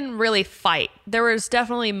we didn't really fight. There was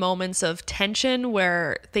definitely moments of tension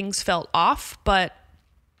where things felt off, but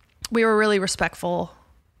we were really respectful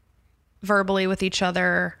verbally with each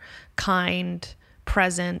other, kind,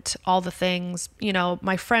 present, all the things. You know,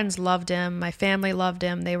 my friends loved him, my family loved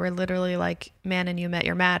him. They were literally like, man, and you met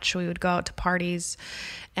your match. We would go out to parties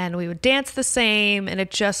and we would dance the same, and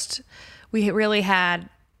we really had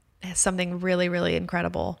something really, really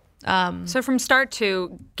incredible. So from start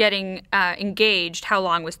to getting engaged, how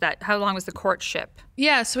long was that? How long was the courtship?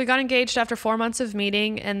 Yeah, so we got engaged after 4 months of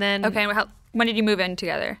meeting, and then when did you move in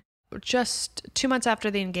together? Just 2 months after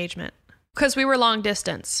the engagement. Because we were long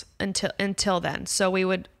distance until then. So we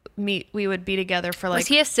would be together for like... Was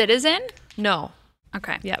he a citizen? No.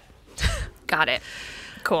 Okay. Yep. Got it.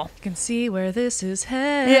 Cool. You can see where this is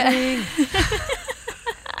heading.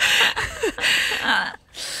 Yeah.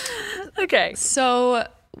 Okay. So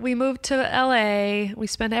we moved to LA. We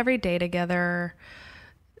spent every day together.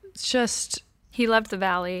 It's just... He loved the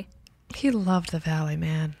Valley. He loved the Valley,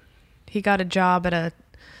 man. He got a job at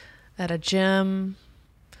a gym.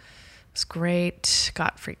 It was great.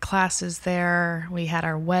 Got free classes there. We had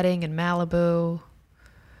our wedding in Malibu.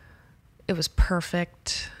 It was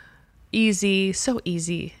perfect. Easy. So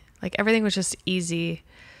easy. Like everything was just easy.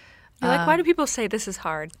 You're like, why do people say this is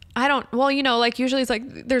hard? Well, you know, like usually it's like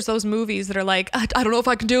there's those movies that are like, I don't know if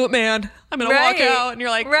I can do it, man. I'm going to walk out. And you're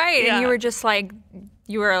like, right. Yeah. And you were just like,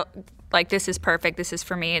 this is perfect. This is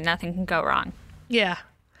for me and nothing can go wrong. Yeah.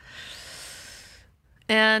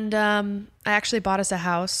 And I actually bought us a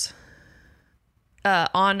house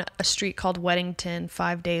on a street called Weddington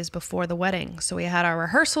 5 days before the wedding. So we had our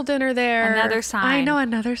rehearsal dinner there. Another sign. I know,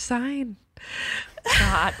 another sign.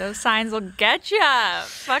 God, those signs will get you.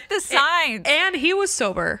 Fuck the signs. And he was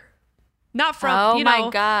sober. Not from, my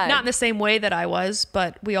God. Not in the same way that I was,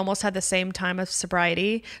 but we almost had the same time of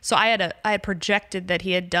sobriety. So I had projected that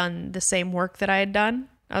he had done the same work that I had done.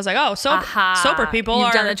 I was like, oh, sober people You've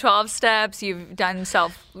are... done the 12 steps. You've done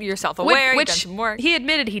you're self-aware. You've done some work. He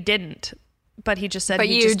admitted he didn't, but he just said But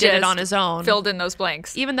he you just did it just on his own. filled in those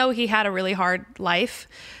blanks. Even though he had a really hard life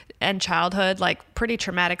and childhood, like pretty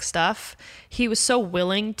traumatic stuff, he was so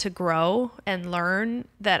willing to grow and learn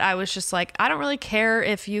that I was just like, I don't really care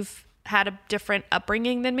if you've had a different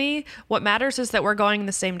upbringing than me. What matters is that we're going in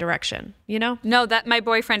the same direction, you know? No, that my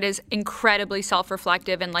boyfriend is incredibly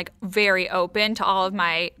self-reflective and like very open to all of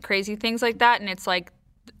my crazy things like that. And it's like,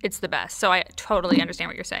 it's the best. So I totally understand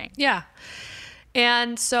what you're saying. Yeah.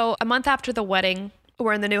 And so a month after the wedding,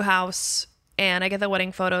 we're in the new house and I get the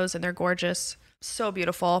wedding photos and they're gorgeous. So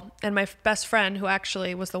beautiful. And my best friend, who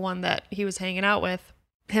actually was the one that he was hanging out with,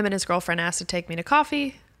 him and his girlfriend asked to take me to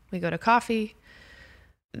coffee. We go to coffee.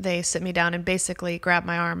 They sit me down and basically grab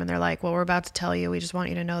my arm and they're like, well, we're about to tell you. We just want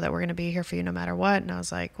you to know that we're going to be here for you no matter what. And I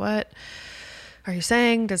was like, what are you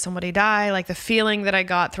saying? Did somebody die? Like the feeling that I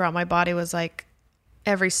got throughout my body was like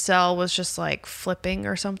every cell was just like flipping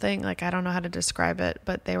or something. Like, I don't know how to describe it,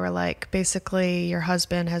 but they were like, basically your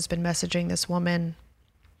husband has been messaging this woman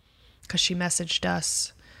because she messaged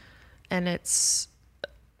us, and it's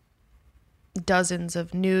dozens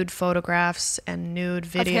of nude photographs and nude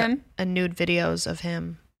videos of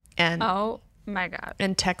him, and oh my God,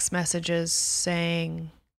 and text messages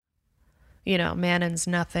saying, you know, Manon's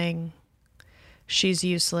nothing, she's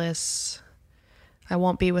useless, I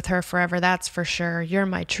won't be with her forever, that's for sure, you're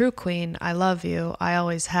my true queen, I love you, I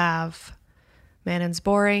always have, Manon's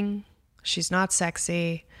boring, she's not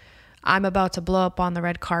sexy, I'm about to blow up on the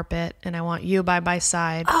red carpet and I want you by my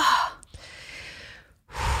side.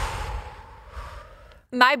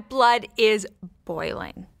 My blood is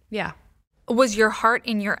boiling. Yeah. Was your heart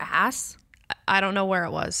in your ass? I don't know where it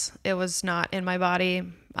was. It was not in my body.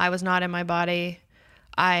 I was not in my body.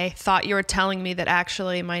 I thought you were telling me that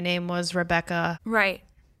actually my name was Rebecca. Right.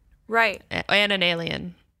 And an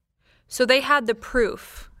alien. So they had the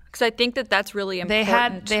proof. Because I think that that's really important they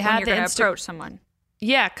had when you're going to approach someone.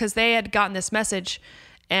 Yeah, because they had gotten this message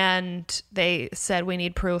and they said, we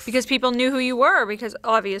need proof. Because people knew who you were, because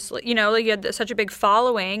obviously, you know, like you had such a big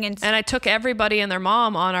following. And I took everybody and their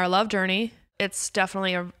mom on our love journey. It's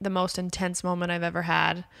definitely the most intense moment I've ever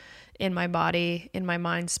had in my body, in my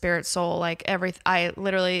mind, spirit, soul. Like I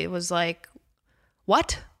literally was like,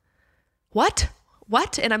 what?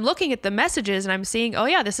 And I'm looking at the messages and I'm seeing, oh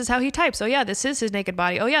yeah, this is how he types. Oh yeah, this is his naked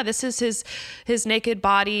body. Oh yeah, this is his naked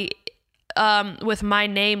body with my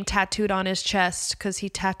name tattooed on his chest, because he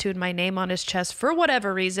tattooed my name on his chest for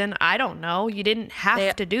whatever reason. I don't know. You didn't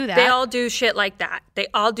have to do that. They all do shit like that.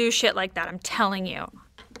 I'm telling you.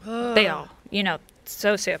 They all, you know,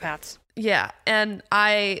 sociopaths. Yeah. And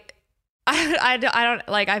I don't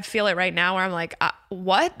like, I feel it right now where I'm like,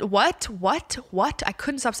 what? I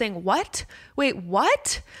couldn't stop saying, what? Wait,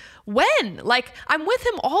 what? When? Like, I'm with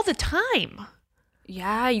him all the time.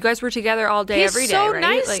 Yeah, you guys were together all day, every day,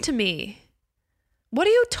 right? He's so nice to me. What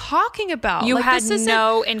are you talking about? You like, had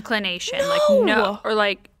no inclination. No. Like, no. Or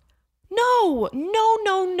like... No.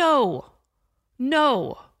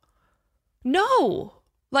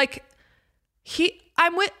 Like,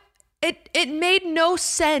 it made no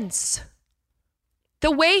sense. The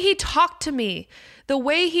way he talked to me, the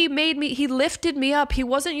way he lifted me up. He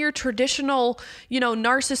wasn't your traditional, you know,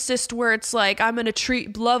 narcissist where it's like, I'm going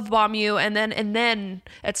to love bomb you. And then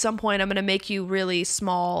at some point I'm going to make you really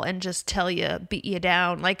small and just beat you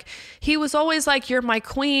down. Like, he was always like, you're my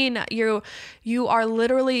queen. You are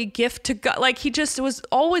literally a gift to God. Like, he just was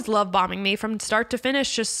always love bombing me from start to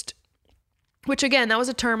finish. Which again, that was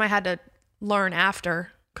a term I had to learn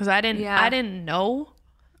after, because I didn't know.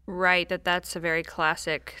 Right, that's a very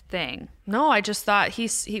classic thing. No, I just thought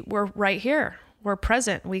we're right here. We're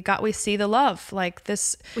present. We see the love like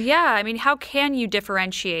this. Yeah, I mean, how can you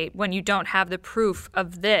differentiate when you don't have the proof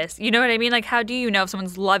of this? You know what I mean? Like, how do you know if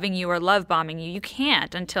someone's loving you or love bombing you? You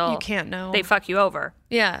can't until you can't know. They fuck you over.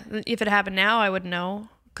 Yeah, if it happened now, I would know,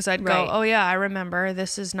 because I'd go, oh yeah, I remember.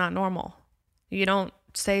 This is not normal. You don't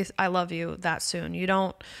say I love you that soon. You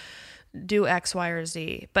don't do X, Y, or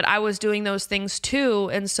Z. But I was doing those things too.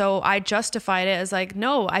 And so I justified it as like,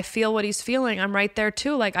 no, I feel what he's feeling. I'm right there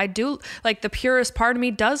too. Like, I do, like, the purest part of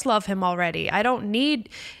me does love him already. I don't need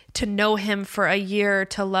to know him for a year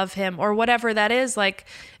to love him or whatever that is. Like,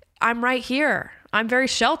 I'm right here. I'm very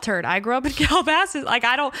sheltered. I grew up in Calabasas. Like,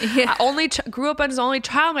 I grew up as an only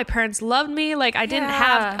child. My parents loved me. Like, I didn't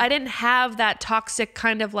have that toxic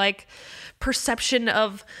kind of like perception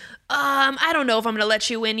of, I don't know if I'm going to let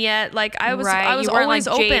you in yet. Like, I was always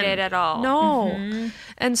like open. Jaded at all. No. Mm-hmm.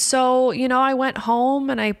 And so, you know, I went home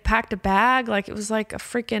and I packed a bag. Like, it was like a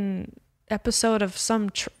freaking episode of some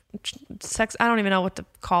sex. I don't even know what to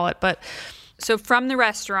call it, but So from the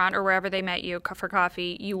restaurant or wherever they met you for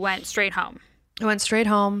coffee, you went straight home. I went straight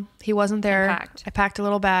home. He wasn't there. Packed. I packed a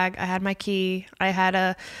little bag. I had my key. I had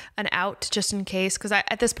an out just in case, because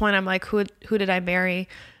at this point I'm like, who did I marry?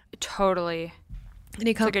 Totally. And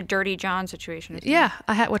he It's comes. like a Dirty John situation. Isn't it? Yeah,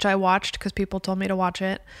 which I watched because people told me to watch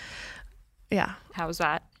it. Yeah, How was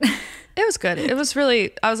that? it was good. It was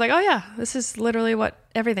really. I was like, oh yeah, this is literally what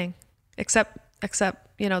everything, except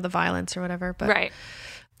the violence or whatever. But Right.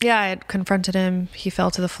 yeah, I had confronted him. He fell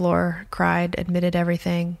to the floor, cried, admitted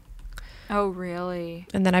everything. Oh, really?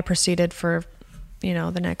 And then I proceeded for,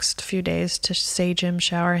 the next few days to sage him,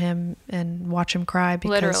 shower him, and watch him cry.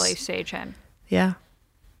 Because, Literally sage him. Yeah.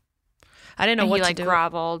 I didn't know And what he to like do.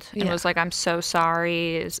 groveled and Yeah. was like, "I'm so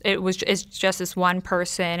sorry." It's just this one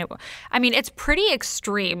person. I mean, it's pretty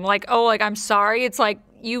extreme. Like, oh, like I'm sorry. It's like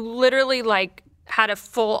you literally like had a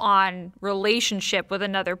full on relationship with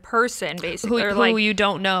another person, basically. Or Who like, you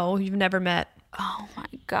don't know, you've never met, oh my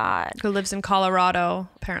God. who lives in Colorado,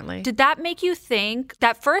 apparently. Did that make you think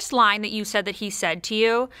that first line that you said that he said to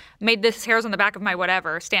you made the hairs on the back of my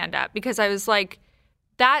whatever stand up? Because I was like,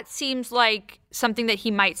 that seems like something that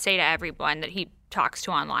he might say to everyone that he talks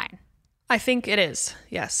to online. I think it is.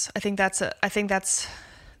 Yes. I think that's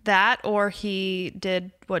that, or he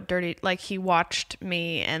did what dirty, like he watched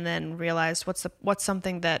me and then realized what's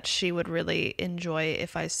something that she would really enjoy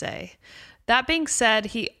if I say. That being said,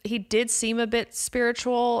 he did seem a bit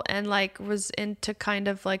spiritual and like was into kind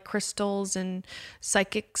of like crystals and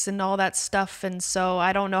psychics and all that stuff. And so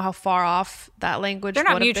I don't know how far off that language They're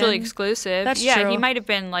not would have mutually been. exclusive. That's yeah, true. he might have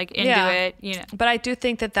been like into it, But I do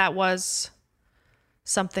think that was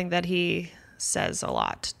something that he says a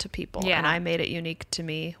lot to people. Yeah. And I made it unique to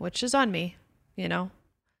me, which is on me,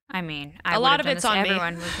 I mean, I A would lot have of done it's this to on me.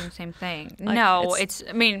 everyone was doing the same thing. Like, No,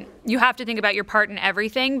 I mean, you have to think about your part in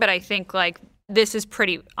everything, but I think like this is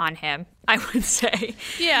pretty on him, I would say.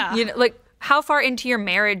 Yeah. Like how far into your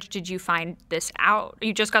marriage did you find this out?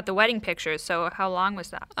 You just got the wedding pictures, so how long was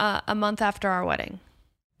that? A month after our wedding.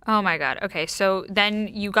 Oh my God. Okay. So then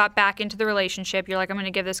you got back into the relationship. You're like, I'm going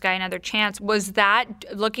to give this guy another chance. Was that,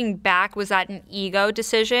 looking back, was that an ego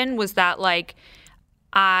decision? Was that like,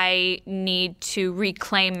 I need to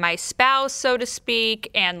reclaim my spouse, so to speak,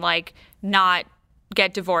 and like not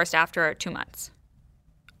get divorced after 2 months?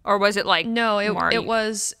 Or was it like, No, more it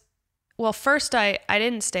was, well, first I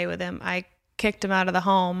didn't stay with him. I kicked him out of the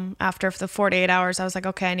home after the 48 hours. I was like,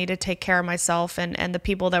 okay, I need to take care of myself. And the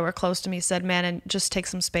people that were close to me said, man, and just take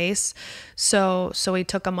some space. So we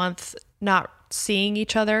took a month not seeing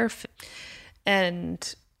each other.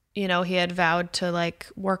 And, he had vowed to like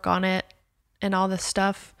work on it and all this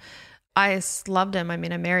stuff. I loved him. I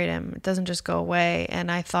mean, I married him. It doesn't just go away.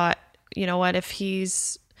 And I thought, you know what,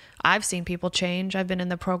 I've seen people change. I've been in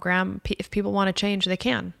the program. If people want to change, they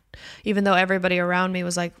can. Even though everybody around me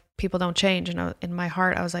was like, people don't change. And in my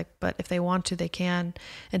heart, I was like, but if they want to, they can.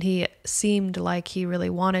 And he seemed like he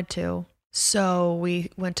really wanted to. So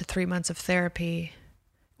we went to 3 months of therapy,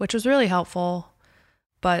 which was really helpful.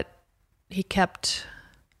 But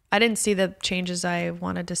I didn't see the changes I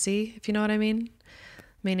wanted to see, if you know what I mean.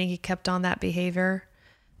 Meaning he kept on that behavior.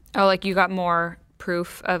 oh, like you got more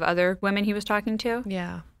proof of other women he was talking to?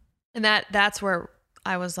 Yeah. And that's where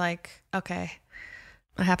I was like, okay,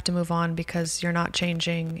 I have to move on because you're not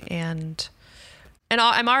changing. And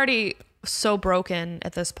I'm already so broken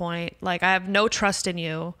at this point. Like I have no trust in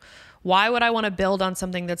you. Why would I want to build on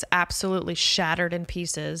something that's absolutely shattered in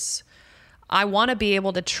pieces? I want to be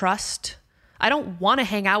able to trust. I don't want to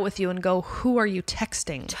hang out with you and go, who are you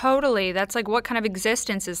texting? Totally. That's like, what kind of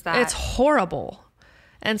existence is that? It's horrible.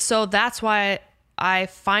 And so that's why I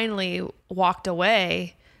finally walked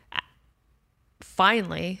away.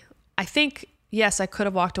 Finally, I think, yes, I could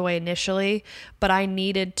have walked away initially, but I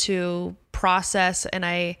needed to process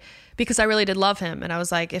because I really did love him. And I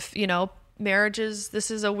was like, if, marriages, this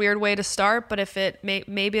is a weird way to start, but if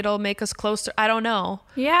maybe it'll make us closer. I don't know.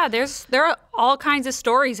 Yeah, there are all kinds of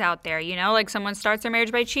stories out there, like someone starts their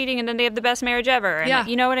marriage by cheating and then they have the best marriage ever. And Yeah.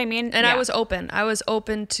 you know what I mean? And yeah. I was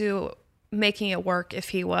open to making it work if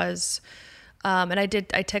he was. And I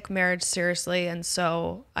took marriage seriously. And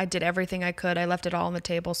so I did everything I could. I left it all on the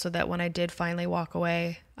table so that when I did finally walk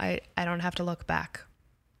away, I don't have to look back.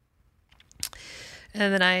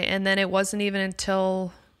 And then it wasn't even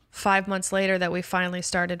until 5 months later that we finally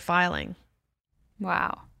started filing.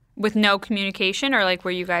 Wow. With no communication, or like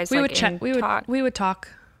were you guys We like would chat. We would talk.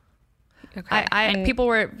 Okay. And People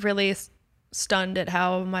were really stunned at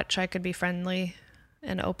how much I could be friendly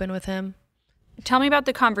and open with him. tell me about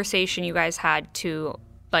the conversation you guys had to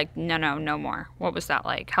like, no more? What was that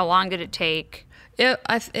like? How long did it take?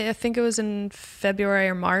 I think it was in February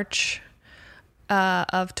or March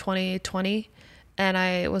of 2020. And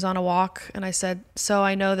I was on a walk and I said, so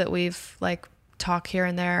I know that we've like talked here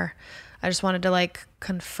and there. I just wanted to like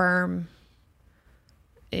confirm,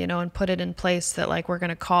 you know, and put it in place that like we're going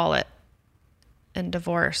to call it and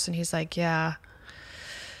divorce. And he's like, yeah.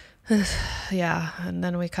 Yeah. And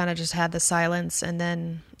then we kind of just had the silence. And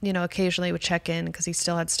then, you know, occasionally would check in because he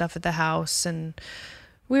still had stuff at the house and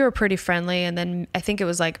we were pretty friendly. And then I think it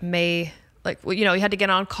was like May, like, you know, you had to get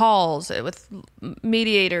on calls with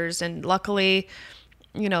mediators, and luckily,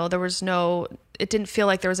 you know, it didn't feel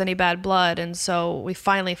like there was any bad blood. And so we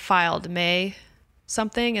finally filed May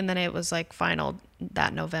something, and then it was like final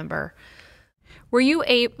that November. Were you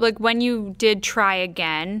like when you did try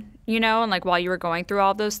again, you know, and like while you were going through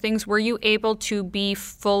all those things, were you able to be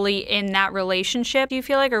fully in that relationship, do you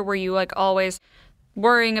feel like, or were you like always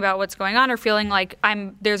worrying about what's going on, or feeling like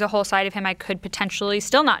there's a whole side of him I could potentially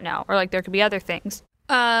still not know, or like there could be other things?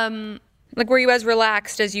 Like, were you as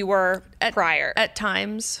relaxed as you were prior? At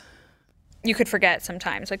times. You could forget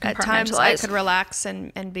sometimes, like at times I could relax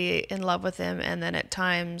and be in love with him, and then at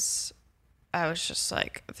times I was just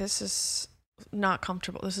like, this is not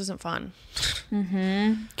comfortable. This isn't fun.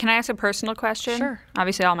 Mm-hmm. Can I ask a personal question? Sure.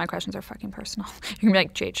 Obviously, all my questions are fucking personal. You're gonna be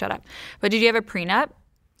like, Jade, shut up. But did you have a prenup?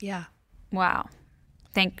 Yeah. Wow.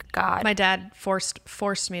 Thank God. My dad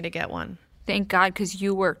forced me to get one. Thank God, because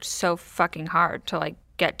you worked so fucking hard to like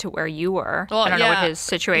get to where you were. Well, I don't know what his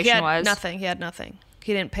situation was. Nothing. He had nothing.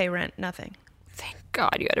 He didn't pay rent. Nothing. Thank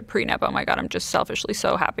God you had a prenup. Oh my God, I'm just selfishly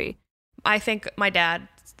so happy. I think my dad,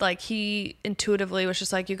 like, he intuitively was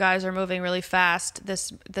just like, you guys are moving really fast.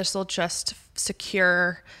 This will just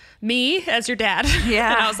secure me as your dad.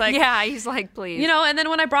 Yeah. And I was like, yeah, he's like, please. You know, and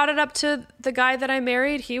then when I brought it up to the guy that I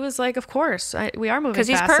married, he was like, of course, we are moving fast.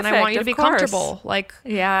 He's perfect, and I want you to be comfortable. Like,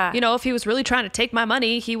 yeah. You know, if he was really trying to take my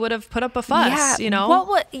money, he would have put up a fuss, yeah. you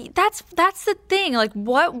know? That's the thing. Like,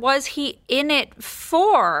 what was he in it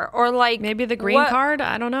for? Or like, maybe the green card?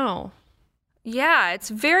 I don't know. Yeah, it's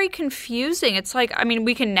very confusing. It's like, I mean,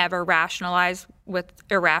 we can never rationalize with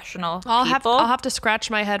irrational people. I'll have to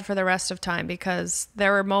scratch my head for the rest of time, because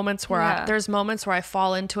there are moments where there's moments where I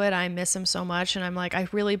fall into it. I miss him so much, and I'm like, I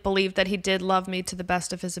really believe that he did love me to the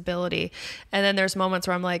best of his ability. And then there's moments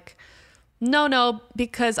where I'm like, no,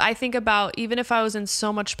 because I think about, even if I was in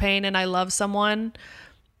so much pain and I love someone,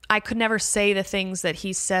 I could never say the things that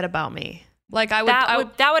he said about me. Like that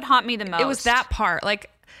would haunt me the most. It was that part,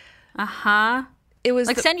 like. It was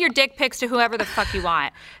like, send your dick pics to whoever the fuck you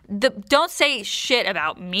want. Don't say shit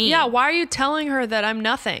about me. Yeah, why are you telling her that I'm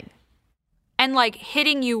nothing? And like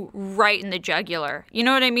hitting you right in the jugular. You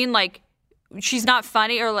know what I mean? Like, she's not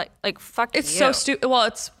funny, or like fuck you. It's so stupid. Well,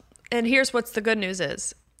 and here's what's the good news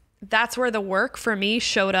is, that's where the work for me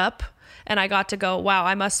showed up, and I got to go, wow,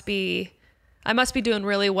 I must be doing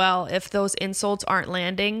really well if those insults aren't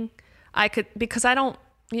landing. Because I don't,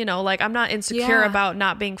 you know, like, I'm not insecure about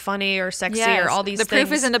not being funny or sexy or all these things. The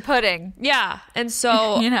proof is in the pudding. Yeah. And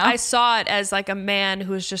so you know? I saw it as like a man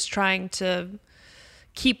who was just trying to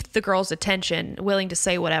keep the girl's attention, willing to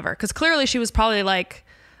say whatever. Because clearly she was probably like,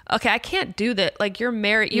 okay, I can't do that. Like, you're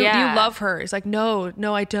married. You love her. He's like, no,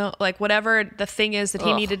 I don't. Like, whatever the thing is that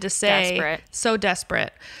he needed to say. Desperate. So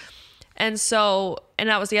desperate. And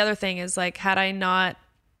that was the other thing, is like, had I not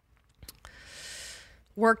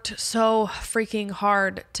worked so freaking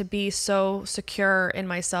hard to be so secure in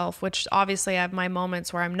myself, which obviously I have my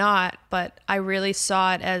moments where I'm not, but I really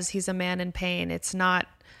saw it as, he's a man in pain. It's not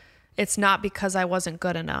because I wasn't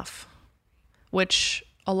good enough, which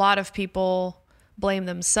a lot of people blame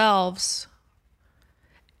themselves,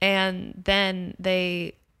 and then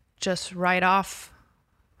they just write off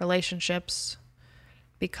relationships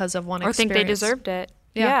because of one experience. Or think they deserved it.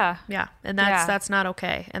 Yeah. And that's not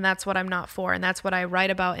okay. And that's what I'm not for. And that's what I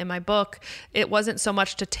write about in my book. It wasn't so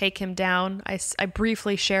much to take him down. I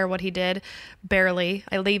briefly share what he did, barely.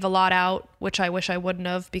 I leave a lot out, which I wish I wouldn't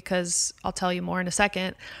have, because I'll tell you more in a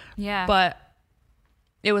second. Yeah. But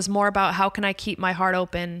it was more about, how can I keep my heart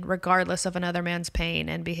open regardless of another man's pain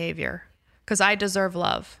and behavior? Because I deserve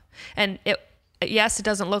love. And it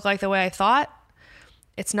doesn't look like the way I thought.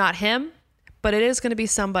 It's not him, but it is going to be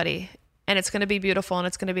somebody. And it's going to be beautiful, and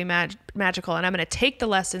it's going to be magical. And I'm going to take the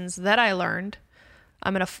lessons that I learned.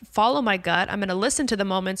 I'm going to follow my gut. I'm going to listen to the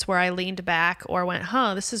moments where I leaned back or went,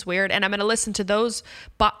 this is weird. And I'm going to listen to those.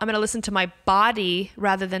 I'm going to listen to my body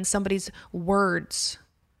rather than somebody's words.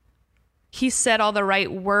 he said all the right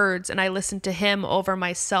words and I listened to him over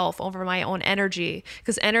myself, over my own energy,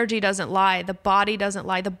 because energy doesn't lie. The body doesn't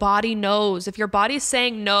lie. The body knows. If your body's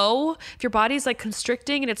saying no, if your body's like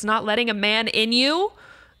constricting and it's not letting a man in you,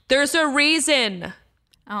 there's a reason.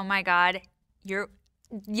 Oh my God.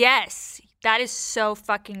 Yes, that is so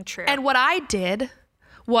fucking true. And what I did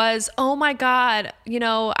was, oh my God,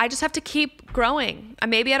 I just have to keep growing.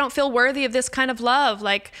 Maybe I don't feel worthy of this kind of love.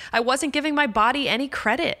 Like I wasn't giving my body any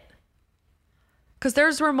credit. Because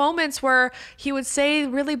there were moments where he would say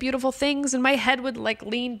really beautiful things and my head would like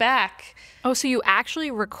lean back. Oh, so you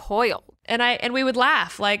actually recoiled. And we would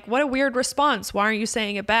laugh like, what a weird response. Why aren't you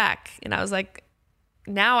saying it back? And I was like,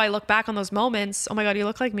 now I look back on those moments. Oh my God, you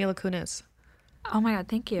look like Mila Kunis. Oh my God,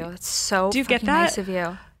 thank you. That's so Do you get that? Nice of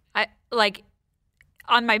you. I like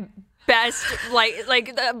on my best,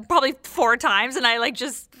 probably 4 times, and I like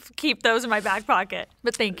just keep those in my back pocket.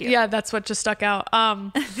 But thank you. Yeah, that's what just stuck out.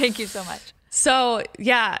 Thank you so much. So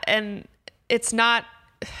yeah, and it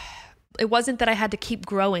wasn't that I had to keep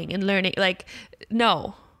growing and learning. Like,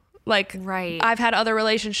 no, like right. I've had other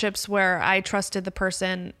relationships where I trusted the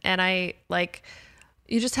person and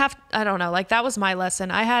you just have, I don't know, like that was my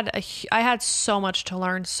lesson. I had so much to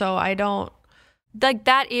learn. So I don't like,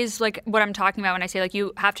 that is like what I'm talking about when I say like,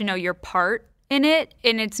 you have to know your part in it.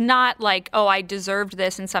 And it's not like, oh, I deserved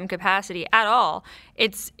this in some capacity at all.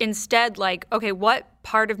 It's instead like, okay, what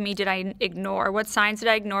part of me did I ignore? What signs did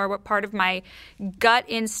I ignore? What part of my gut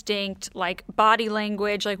instinct, like body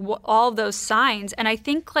language, like all of those signs? And I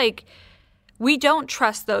think like we don't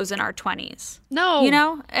trust those in our 20s.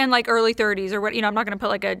 No. And like early 30s or what, I'm not going to put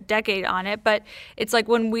like a decade on it, but it's like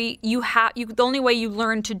when the only way you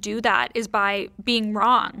learn to do that is by being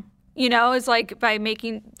wrong. Is like by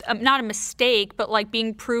making not a mistake, but like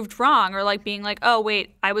being proved wrong or like being like, oh,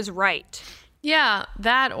 wait, I was right. Yeah,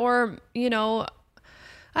 that or,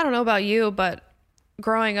 I don't know about you, but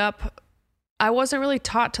growing up, I wasn't really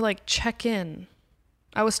taught to like check in.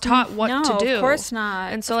 I was taught what to do. Of course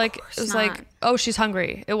not. And so like, it was like, oh, she's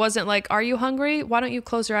hungry. It wasn't like, are you hungry? Why don't you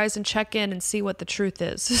close your eyes and check in and see what the truth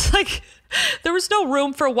is? It's like, there was no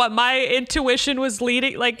room for what my intuition was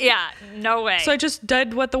leading. Like, yeah, no way. So I just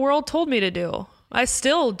did what the world told me to do. I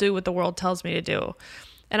still do what the world tells me to do.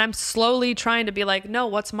 And I'm slowly trying to be like, no,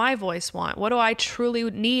 what's my voice want? What do I truly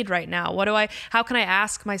need right now? How can I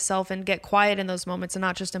ask myself and get quiet in those moments and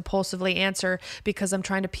not just impulsively answer because I'm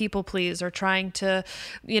trying to people please or trying to,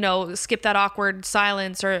 skip that awkward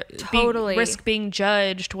silence or totally risk being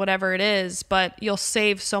judged, whatever it is. But you'll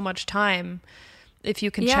save so much time if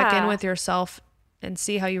you can check in with yourself and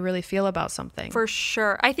see how you really feel about something. For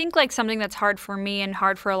sure. I think like something that's hard for me and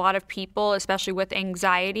hard for a lot of people, especially with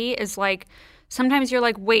anxiety, is like, sometimes you're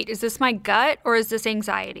like, wait, is this my gut or is this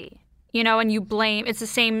anxiety? And you blame, it's the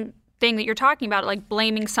same thing that you're talking about, like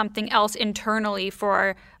blaming something else internally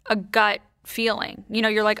for a gut feeling.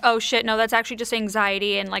 You're like, oh shit, no, that's actually just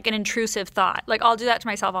anxiety and like an intrusive thought. Like I'll do that to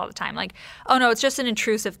myself all the time. Like, oh no, it's just an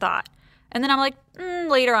intrusive thought. And then I'm like,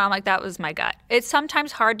 later on, I'm like, that was my gut. It's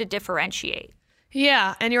sometimes hard to differentiate.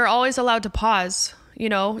 Yeah. And you're always allowed to pause. You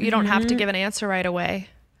don't have to give an answer right away.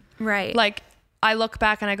 Right. Like I look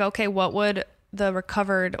back and I go, okay, what would the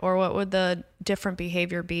recovered or what would the different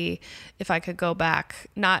behavior be if I could go back?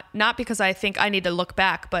 Not because I think I need to look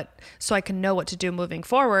back, but so I can know what to do moving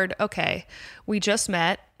forward. Okay, we just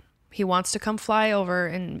met. He wants to come fly over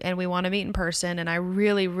and we want to meet in person. And I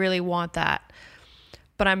really, really want that.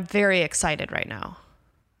 But I'm very excited right now.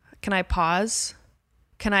 Can I pause?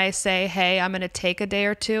 Can I say, hey, I'm going to take a day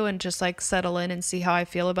or two and just like settle in and see how I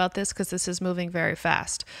feel about this? Because this is moving very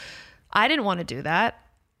fast. I didn't want to do that.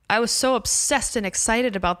 I was so obsessed and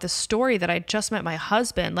excited about this story that I just met my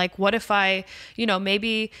husband. Like, what if I,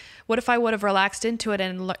 what if I would have relaxed into it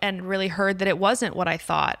and really heard that it wasn't what I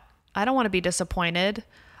thought? I don't want to be disappointed.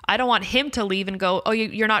 I don't want him to leave and go, oh,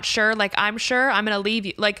 you're not sure? Like, I'm sure I'm going to leave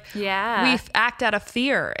you. Like, yeah, we act out of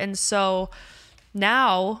fear. And so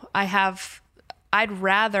now I'd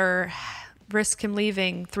rather risk him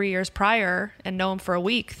leaving 3 years prior and know him for a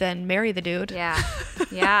week than marry the dude. Yeah.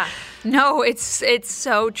 Yeah. No, it's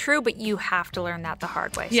so true, but you have to learn that the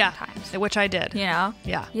hard way sometimes. Which I did. Yeah.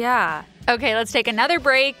 Yeah. Okay, let's take another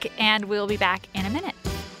break and we'll be back in a minute.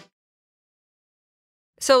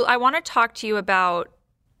 So I want to talk to you about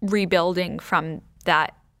rebuilding from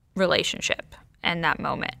that relationship and that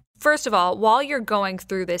moment. First of all, while you're going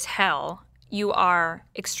through this hell, you are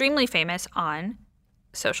extremely famous on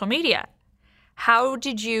social media. How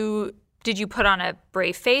did you put on a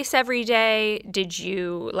brave face every day? Did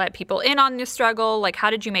you let people in on your struggle? Like, how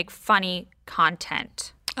did you make funny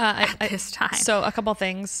content at this time? So a couple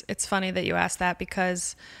things. It's funny that you asked that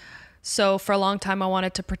because So for a long time, I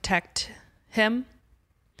wanted to protect him.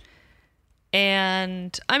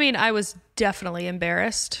 And I mean, I was definitely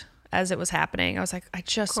embarrassed as it was happening. I was like, I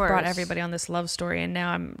just brought everybody on this love story, and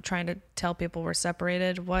now I'm trying to tell people we're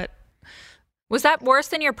separated. What? Was that worse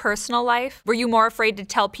than your personal life? Were you more afraid to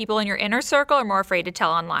tell people in your inner circle, or more afraid to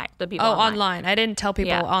tell the people online? I didn't tell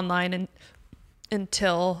people online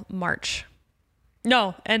until March.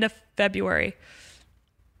 No, end of February.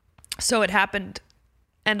 So it happened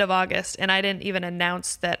end of August, and I didn't even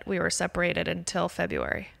announce that we were separated until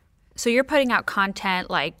February. So you're putting out content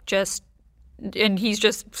and he's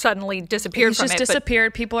just suddenly disappeared from it. He's just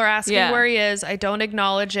disappeared. People are asking where he is. I don't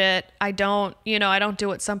acknowledge it. I don't do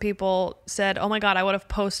what some people said. Oh my God, I would have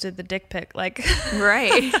posted the dick pic. Like,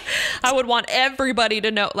 right. I would want everybody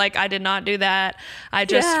to know. Like, I did not do that. I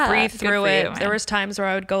just breathed through it. There was times where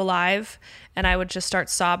I would go live and I would just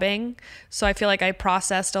start sobbing. So I feel like I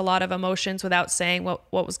processed a lot of emotions without saying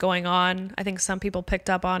what was going on. I think some people picked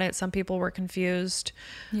up on it. Some people were confused.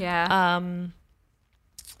 Yeah.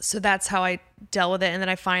 So that's how I dealt with it. And then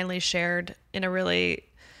I finally shared in a really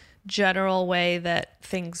general way that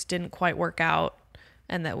things didn't quite work out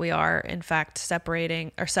and that we are in fact separated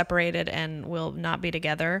and will not be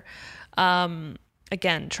together.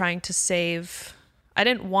 Again, trying to save. I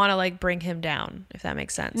didn't want to like bring him down, if that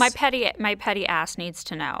makes sense. My petty ass needs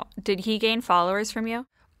to know. Did he gain followers from you?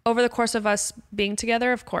 Over the course of us being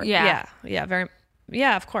together, of course. Yeah,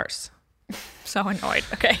 of course. So annoyed.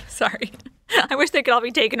 Okay, sorry. I wish they could all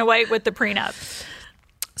be taken away with the prenup.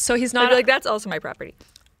 So he's not like, that's also my property.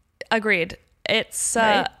 Agreed. It's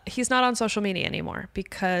he's not on social media anymore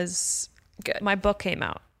because my book came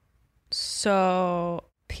out. So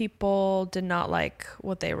people did not like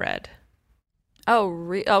what they read.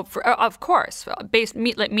 Oh, of course.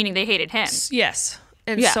 Meaning they hated him. Yes.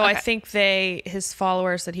 And so I think his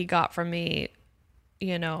followers that he got from me,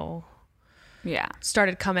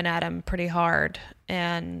 started coming at him pretty hard.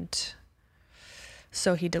 And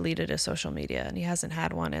so he deleted his social media, and he hasn't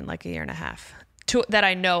had one in like a year and a half that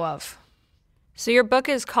I know of. So your book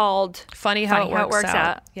is called Funny How It Works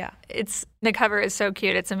Out. Yeah. The cover is so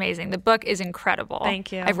cute. It's amazing. The book is incredible.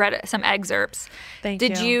 Thank you. I've read some excerpts. Thank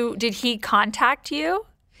you. Did he contact you?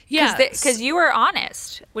 Yeah. Because you were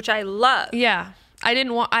honest, which I love. Yeah.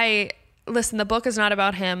 Listen, the book is not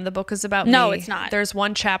about him. The book is about me. No, it's not. There's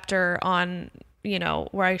one chapter on,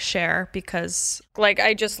 where I share because like,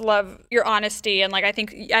 I just love your honesty. And like, I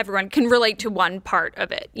think everyone can relate to one part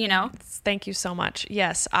of it, Thank you so much.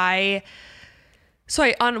 Yes. On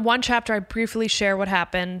one chapter, I briefly share what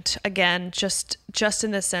happened. Again, just in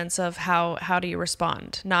the sense of how do you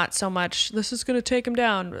respond? Not so much, this is going to take him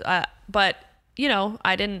down. But,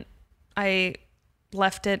 I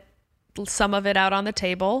left some of it out on the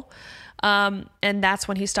table. And that's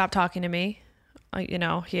when he stopped talking to me.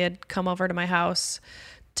 He had come over to my house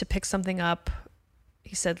to pick something up.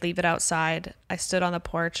 He said, leave it outside. I stood on the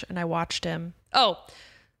porch and I watched him. Oh,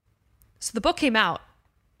 so the book came out,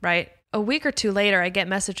 right? A week or two later, I get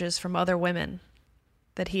messages from other women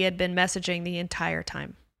that he had been messaging the entire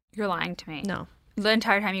time. You're lying to me. No. The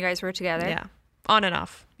entire time you guys were together? Yeah. On and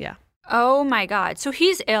off. Yeah. Oh my God. So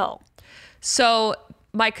he's ill. So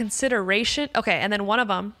my consideration, okay, and then one of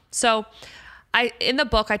them, in the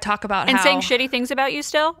book I talk about and saying shitty things about you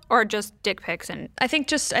still, or just dick pics and I think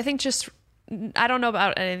just I don't know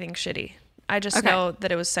about anything shitty. I just know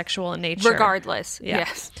that it was sexual in nature. Regardless. Yeah.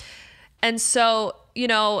 Yes. And so,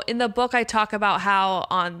 in the book I talk about how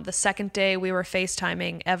on the second day we were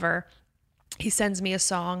FaceTiming ever, he sends me a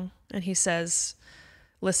song and he says,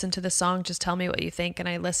 listen to the song, just tell me what you think. And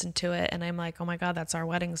I listened to it and I'm like, oh my God, that's our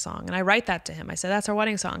wedding song. And I write that to him. I said, that's our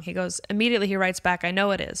wedding song. He goes, immediately he writes back, I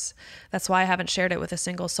know it is. That's why I haven't shared it with a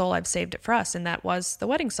single soul. I've saved it for us. And that was the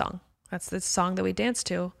wedding song. That's the song that we danced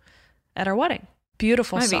to at our wedding.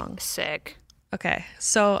 Beautiful song. Sick. Okay.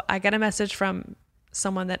 So I get a message from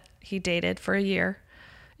someone that he dated for a year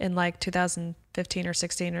in like 2015 or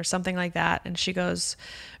 16 or something like that. And she goes,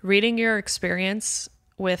 reading your experience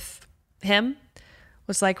with him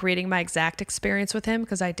was like reading my exact experience with him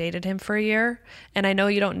because I dated him for a year. And I know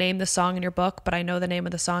you don't name the song in your book, but I know the name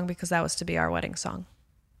of the song because that was to be our wedding song.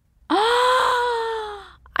 I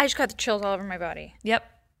just got the chills all over my body. Yep.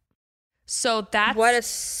 So that's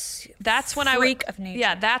when freak of nature.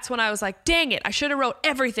 Yeah, that's when I was like, dang it, I should have wrote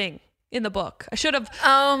everything in the book. I should have.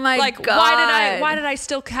 Oh my God. Why did I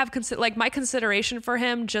still have my consideration for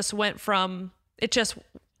him just went from it just.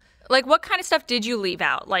 Like, what kind of stuff did you leave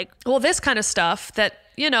out? Like, well, this kind of stuff that,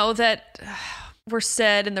 that were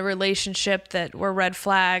said in the relationship that were red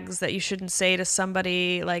flags that you shouldn't say to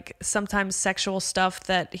somebody, like sometimes sexual stuff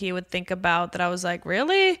that he would think about that I was like,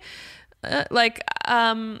 really?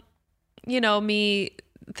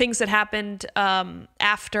 things that happened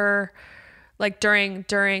after, like during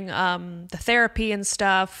the therapy and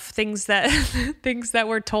stuff, things that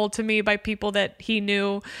were told to me by people that he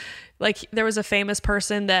knew. Like there was a famous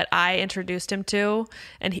person that I introduced him to,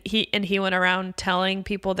 and he went around telling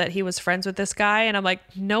people that he was friends with this guy, and I'm like,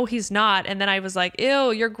 no, he's not. And then I was like, ew,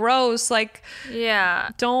 you're gross. Like,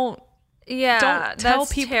 don't tell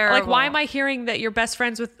people. Terrible. Like, why am I hearing that you're best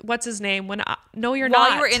friends with what's his name when no, you're While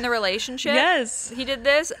not. you were in the relationship? Yes. He did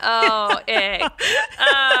this? Oh, ick.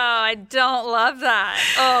 I don't love that.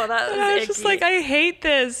 Oh, that was I was icky. just like, I hate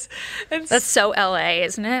this. And That's so LA,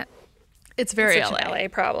 isn't it? it's very Such an LA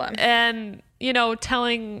problem. And,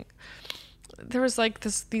 there was like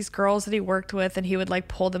these girls that he worked with, and he would like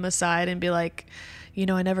pull them aside and be like,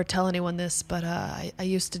 I never tell anyone this, but I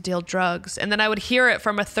used to deal drugs. And then I would hear it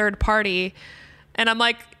from a third party, and I'm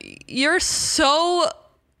like, you're so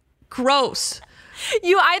gross.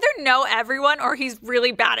 You either know everyone or he's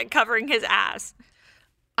really bad at covering his ass.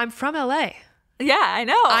 I'm from LA. Yeah, I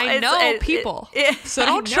know. I know people. So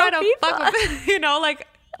don't try to fuck with me, like.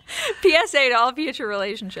 PSA to all future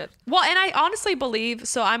relationships. Well, and I honestly believe,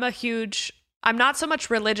 so I'm not so much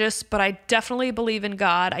religious, but I definitely believe in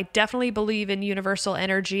God. I definitely believe in universal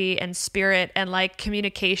energy and spirit and like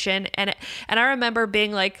communication. And I remember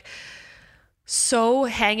being like so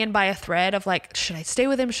hanging by a thread of like, should I stay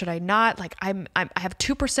with him? Should I not? Like I have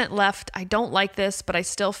 2% left. I don't like this, but I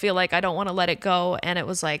still feel like I don't want to let it go. And it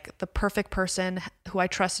was like the perfect person who I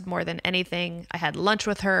trusted more than anything. I had lunch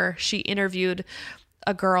with her. She interviewed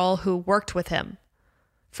a girl who worked with him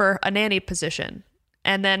for a nanny position.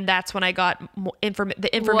 And then that's when I got the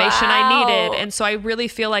information I needed. And so I really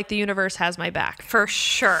feel like the universe has my back. For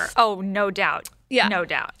sure. Oh, no doubt. Yeah. No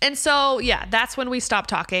doubt. And so, that's when we stopped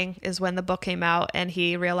talking, is when the book came out, and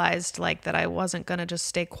he realized like that I wasn't going to just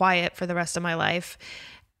stay quiet for the rest of my life.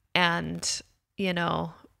 And,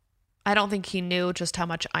 I don't think he knew just how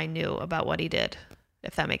much I knew about what he did,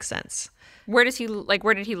 if that makes sense. Where did he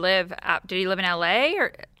live? Did he live in LA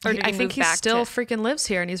or did he I think move he back still freaking lives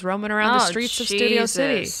here, and he's roaming around the streets of Studio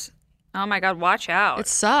City. Oh my God, watch out. It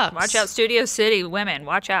sucks. Watch out, Studio City women,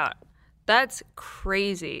 watch out. That's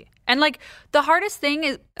crazy. And like the hardest thing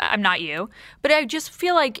is, I'm not you, but I just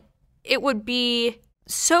feel like it would be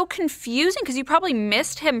so confusing because you probably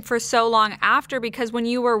missed him for so long after, because when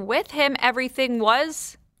you were with him, everything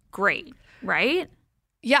was great, right?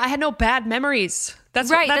 Yeah, I had no bad memories. That's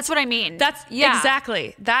what I mean.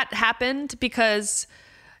 Exactly. That happened because,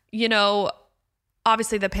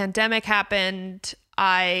 obviously the pandemic happened.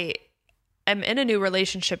 I am in a new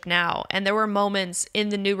relationship now, and there were moments in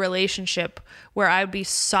the new relationship where I would be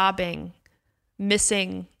sobbing,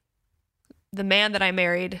 missing the man that I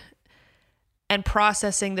married and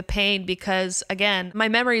processing the pain because, again, my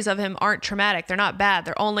memories of him aren't traumatic. They're not bad.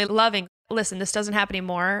 They're only loving. Listen, this doesn't happen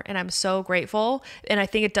anymore, and I'm so grateful. And I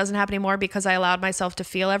think it doesn't happen anymore because I allowed myself to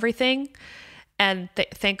feel everything. And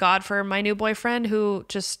thank God for my new boyfriend who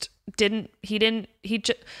just we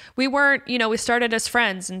weren't, we started as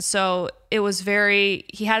friends. And so it was he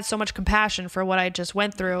had so much compassion for what I just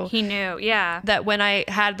went through. He knew, yeah. That when I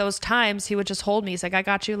had those times, he would just hold me. He's like, I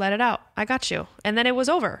got you, let it out. I got you. And then it was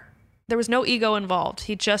over. There was no ego involved.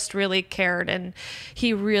 He just really cared. And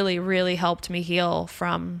he really, really helped me heal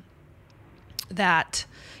from that,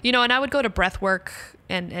 and I would go to breath work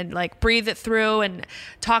and like breathe it through and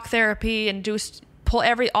talk therapy and pull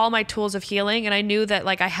all my tools of healing. And I knew that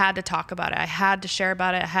like I had to talk about it. I had to share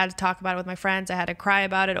about it. I had to talk about it with my friends. I had to cry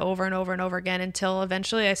about it over and over and over again until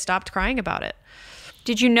eventually I stopped crying about it.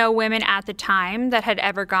 Did you know women at the time that had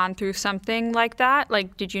ever gone through something like that?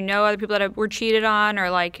 Like, did you know other people that were cheated on, or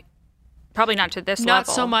like, probably not to this level? Not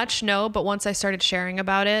so much, no. But once I started sharing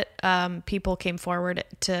about it, people came forward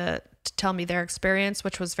to tell me their experience,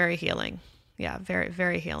 which was very healing. Yeah, very,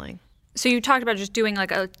 very healing. So you talked about just doing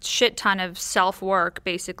like a shit ton of self-work,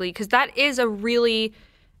 basically, because that is a really,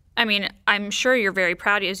 I'm sure you're very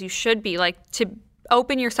proud, as you should be, like to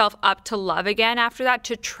open yourself up to love again after that,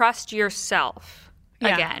 to trust yourself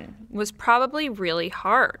again was probably really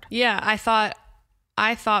hard. Yeah, I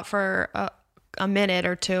thought for a minute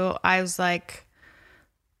or two, I was like,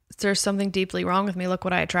 there's something deeply wrong with me. Look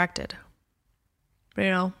what I attracted.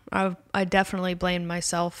 I definitely blamed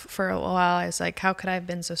myself for a while. I was like, how could I have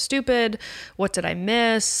been so stupid? What did I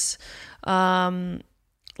miss?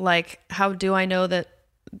 Like, how do I know that,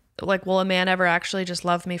 like, will a man ever actually just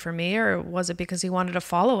love me for me? Or was it because he wanted a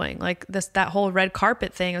following? Like that whole red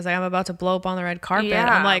carpet thing. I was like, I'm about to blow up on the red carpet.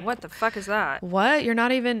 Yeah, I'm like, what the fuck is that? What? You're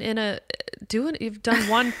not even you've done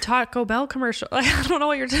one Taco Bell commercial. Like, I don't know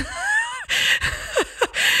what you're doing.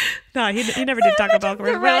 No, he never did Taco Bell The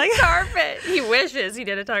commercial. red Like, carpet. He wishes he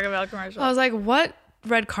did a Taco Bell commercial. I was like, what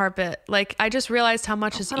red carpet? Like, I just realized how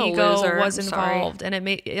much his What a ego loser. was I'm sorry. involved. And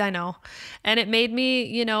I know. And it made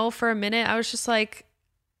me, for a minute, I was just like,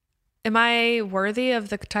 am I worthy of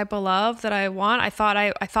the type of love that I want? I thought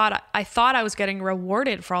I was getting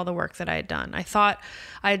rewarded for all the work that I had done. I thought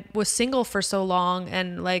I was single for so long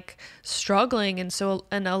and like struggling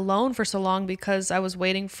and alone for so long because I was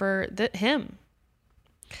waiting for him.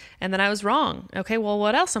 And then I was wrong. Okay, well,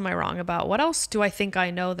 what else am I wrong about? What else do I think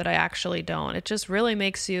I know that I actually don't? It just really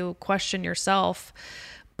makes you question yourself.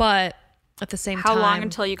 But at the same time, How long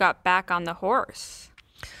until you got back on the horse?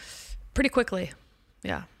 pretty quickly.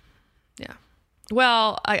 Yeah.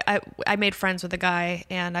 Well, I made friends with a guy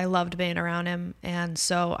and I loved being around him. And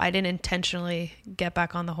so I didn't intentionally get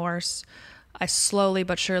back on the horse. I slowly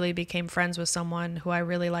but surely became friends with someone who I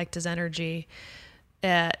really liked his energy.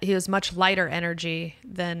 He was much lighter energy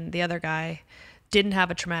than the other guy. Didn't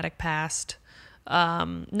have a traumatic past.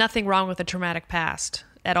 Nothing wrong with a traumatic past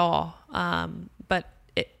at all. But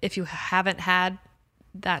if you haven't had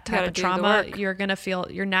that type of trauma, you're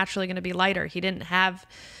naturally going to be lighter. He didn't have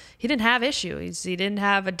issues. He didn't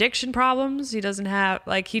have addiction problems. He doesn't have,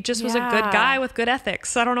 he just was a good guy with good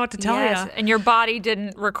ethics. I don't know what to tell you. And your body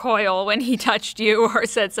didn't recoil when he touched you or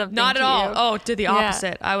said something Not at all. You. Oh, did the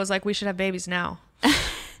opposite. I was like, we should have babies now.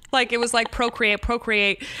 It was like procreate.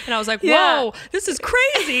 And I was like, whoa, this is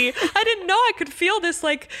crazy. I didn't know I could feel this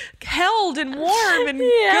held and warm and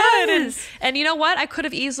good. And you know what? I could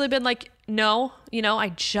have easily been like, no,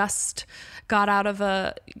 I just got out of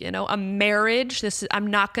a marriage.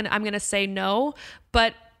 I'm going to say no,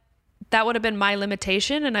 but that would have been my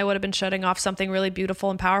limitation and I would have been shutting off something really beautiful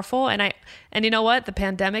and powerful. And you know what? The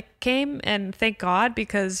pandemic came and thank God,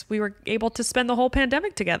 because we were able to spend the whole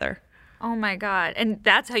pandemic together. Oh my God. And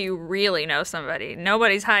that's how you really know somebody.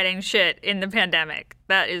 Nobody's hiding shit in the pandemic.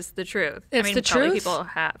 That is the truth. It's the probably truth. People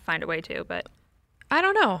find a way to, but I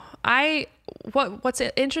don't know. What's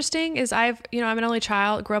interesting is I'm an only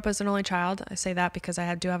child, grew up as an only child. I say that because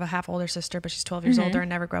I do have a half older sister, but she's 12 years older and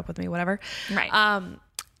never grew up with me, whatever. Right.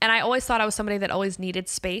 And I always thought I was somebody that always needed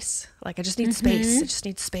space. Like, I just need space. I just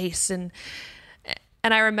need space. And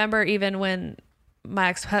I remember even when my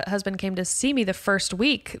ex-husband came to see me the first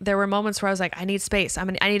week, there were moments where I was like, I need space. I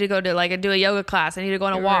need to go to do a yoga class. I need to go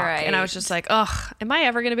on a walk. Right. And I was just like, ugh, am I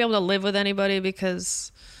ever going to be able to live with anybody?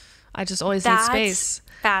 Because I just always need space.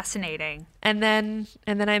 Fascinating. And then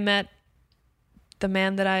I met the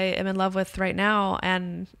man that I am in love with right now,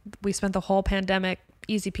 and we spent the whole pandemic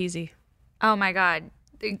easy peasy. Oh my God.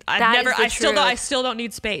 I still don't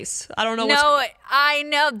need space. I don't know. I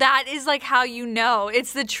know that is how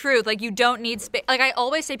it's the truth. You don't need space. I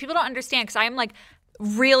always say, people don't understand, because I am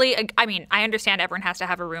really, I understand everyone has to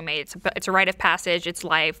have a roommate. It's a rite of passage. It's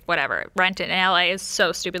life, whatever. Rent in LA is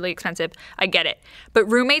so stupidly expensive. I get it. But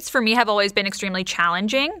roommates for me have always been extremely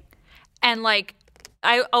challenging. And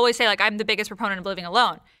I always say, I'm the biggest proponent of living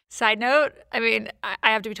alone. Side note, I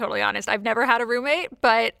have to be totally honest. I've never had a roommate,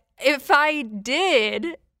 but if I did,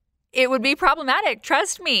 it would be problematic.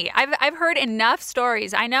 Trust me. I've heard enough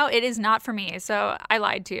stories. I know it is not for me, so I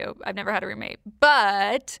lied to you. I've never had a roommate.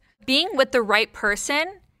 But being with the right person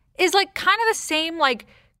is kind of the same.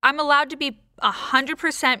 I'm allowed to be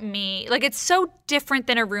 100% me. It's so different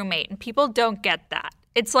than a roommate, and people don't get that.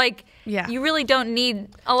 It's you really don't need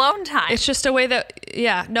alone time. It's just a way that,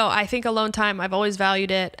 I think alone time, I've always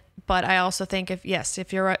valued it. But I also think if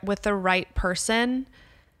you're with the right person,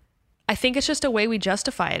 I think it's just a way we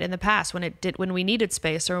justify it in the past when we needed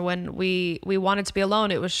space, or when we wanted to be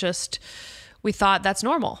alone. It was just, we thought that's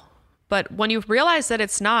normal. But when you realize that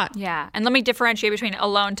it's not. Yeah. And let me differentiate between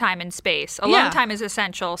alone time and space. Alone time is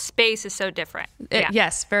essential. Space is so different.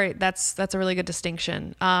 Yes. That's a really good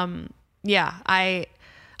distinction.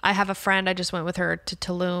 I have a friend. I just went with her to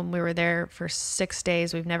Tulum. We were there for 6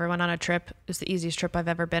 days. We've never went on a trip. It was the easiest trip I've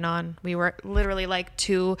ever been on. We were literally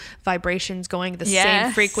two vibrations going the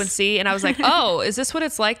same frequency. And I was like, oh, is this what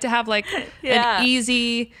it's like to have an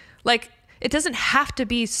easy, it doesn't have to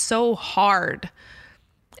be so hard.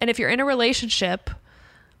 And if you're in a relationship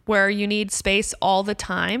where you need space all the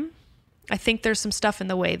time, I think there's some stuff in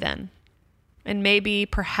the way then. And maybe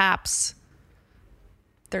perhaps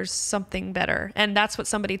there's something better. And that's what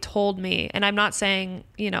somebody told me. And I'm not saying,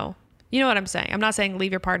 you know what I'm saying. I'm not saying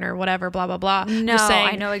leave your partner, whatever, blah, blah, blah. No, saying,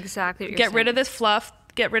 I know exactly what you're saying. Get rid of this fluff.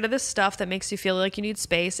 Get rid of this stuff that makes you feel like you need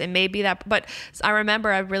space. And maybe that, but I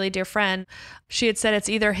remember a really dear friend, she had said it's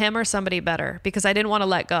either him or somebody better, because I didn't want to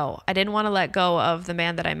let go. I didn't want to let go of the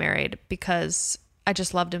man that I married, because I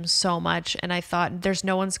just loved him so much. And I thought, there's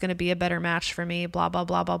no one's going to be a better match for me, blah, blah,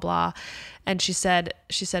 blah, blah, blah. And she said,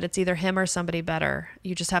 it's either him or somebody better.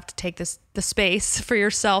 You just have to take the space for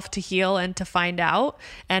yourself to heal and to find out,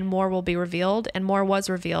 and more will be revealed. And more was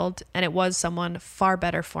revealed. And it was someone far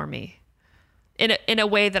better for me in a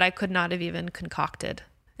way that I could not have even concocted.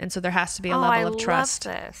 And so there has to be a level of trust.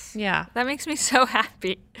 I love this. Yeah. That makes me so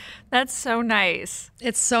happy. That's so nice.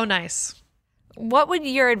 It's so nice. What would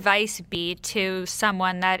your advice be to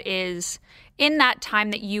someone that is in that time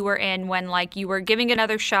that you were in when like you were giving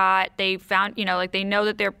another shot, they found, like they know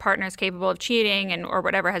that their partner is capable of cheating and or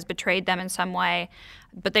whatever has betrayed them in some way,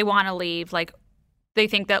 but they want to leave. Like they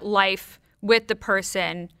think that life with the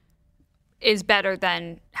person is better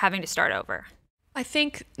than having to start over. I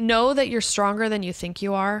think know that you're stronger than you think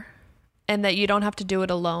you are and that you don't have to do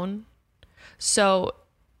it alone. So,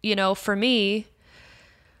 for me,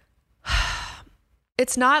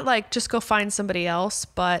 it's not like just go find somebody else,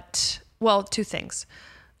 but, well, two things.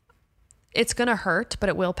 It's going to hurt, but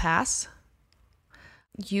it will pass.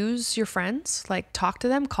 Use your friends, like talk to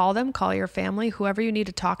them, call your family, whoever you need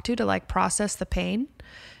to talk to like process the pain.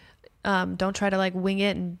 Don't try to like wing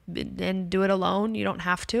it and do it alone. You don't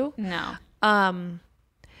have to. No.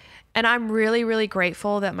 And I'm really, really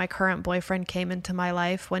grateful that my current boyfriend came into my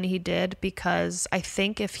life when he did, because I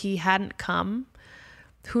think if he hadn't come,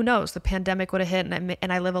 who knows, the pandemic would have hit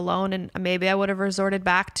and I live alone, and maybe I would have resorted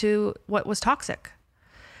back to what was toxic.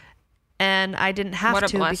 And I didn't have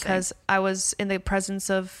to, because I was in the presence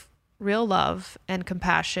of real love and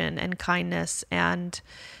compassion and kindness. And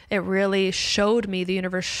it really showed me, the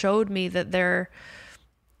universe showed me that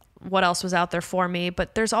what else was out there for me.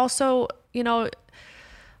 But there's also, in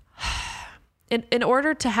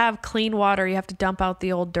order to have clean water, you have to dump out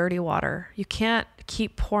the old dirty water. You can't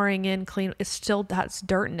keep pouring in clean. It's still, that's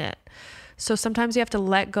dirt in it. So sometimes you have to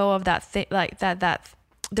let go of that thing, like that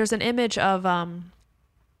there's an image of,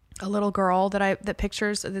 a little girl that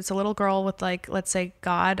pictures, it's a little girl with like, let's say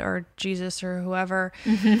God or Jesus or whoever.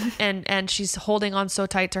 Mm-hmm. And she's holding on so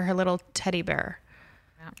tight to her little teddy bear.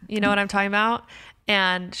 Yeah. You know what I'm talking about?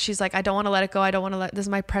 And she's like, I don't want to let it go. This is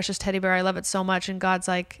my precious teddy bear. I love it so much. And God's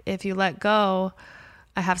like, if you let go,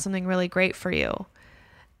 I have something really great for you.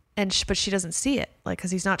 But she doesn't see it, like,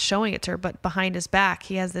 cause he's not showing it to her, but behind his back,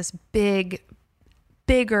 he has this bigger,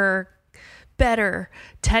 better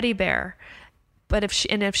teddy bear. But if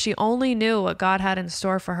she only knew what God had in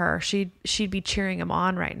store for her, she'd be cheering him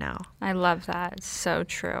on right now. I love that. It's so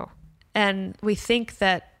true. And we think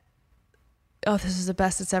that, oh, this is the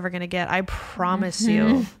best it's ever going to get. I promise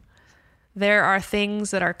you, there are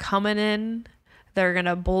things that are coming in that are going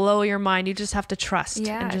to blow your mind. You just have to trust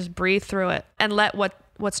and just breathe through it and let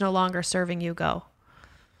what's no longer serving you go.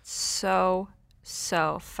 So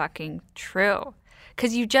fucking true.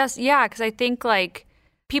 Because because I think like,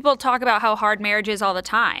 people talk about how hard marriage is all the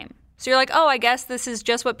time. So you're like, oh, I guess this is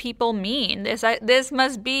just what people mean. This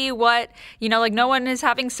must be what, like no one is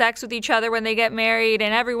having sex with each other when they get married,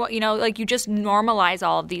 and everyone, like you just normalize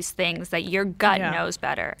all of these things that your gut knows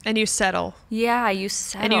better. And you settle. Yeah, you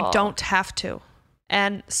settle. And you don't have to.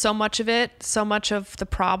 And so much of the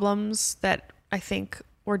problems that I think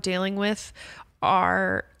we're dealing with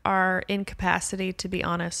are our incapacity to be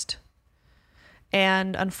honest.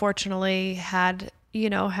 And unfortunately, had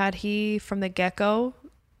he from the get-go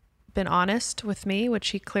been honest with me, which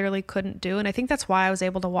he clearly couldn't do. And I think that's why I was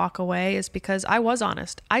able to walk away, is because I was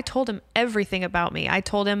honest. I told him everything about me. I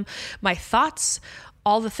told him my thoughts,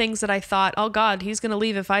 all the things that I thought, oh God, he's going to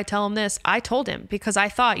leave if I tell him this. I told him because I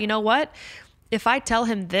thought, you know what? If I tell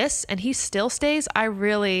him this and he still stays, I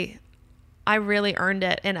really earned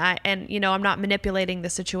it. And I'm not manipulating the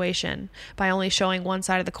situation by only showing one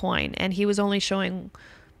side of the coin. And he was only showing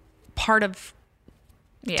part of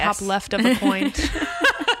top left of a coin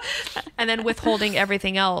and then withholding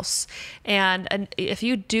everything else. And if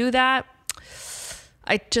you do that,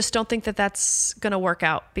 I just don't think that that's going to work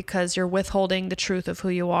out, because you're withholding the truth of who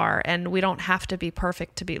you are. And we don't have to be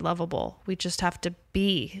perfect to be lovable. We just have to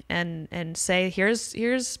be and say,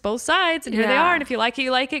 here's both sides, and here they are. And if you like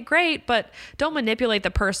it, great. But don't manipulate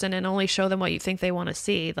the person and only show them what you think they want to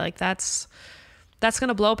see. Like that's going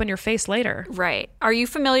to blow up in your face later. Right. Are you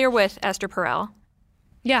familiar with Esther Perel?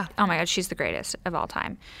 Yeah. Oh my God, she's the greatest of all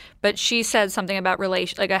time. But she said something about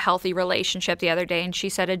a healthy relationship the other day, and she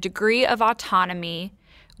said a degree of autonomy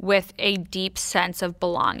with a deep sense of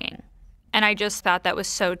belonging. And I just thought that was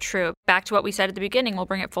so true. Back to what we said at the beginning, we'll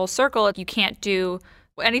bring it full circle. You can't do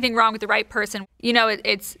anything wrong with the right person.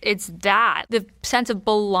 It's that, the sense of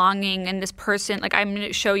belonging in this person. Like, I'm going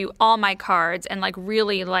to show you all my cards, and like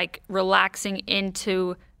really like relaxing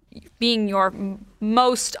into being your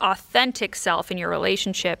most authentic self in your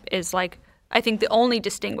relationship is like, I think the only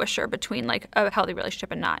distinguisher between like a healthy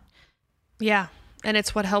relationship and not. Yeah. And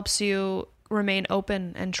it's what helps you remain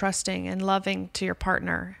open and trusting and loving to your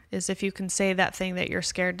partner, is if you can say that thing that you're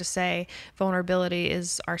scared to say. Vulnerability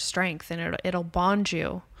is our strength, and it'll bond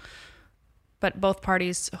you. But both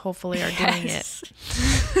parties hopefully are doing it.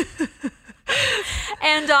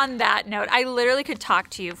 And on that note, I literally could talk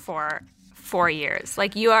to you for 4 years.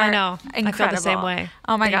 Like, you are incredible. I feel the same way.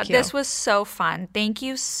 Oh my Thank God. you. This was so fun. Thank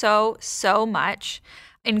you so, so much.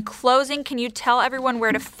 In closing, can you tell everyone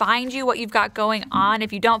where to find you, what you've got going on?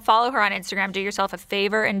 If you don't follow her on Instagram, do yourself a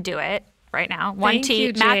favor and do it right now. Thank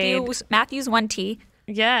you, Jade. Matthews 1T.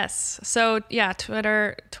 Yes. So yeah,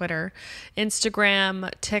 Twitter,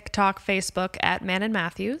 Instagram, TikTok, Facebook at Man and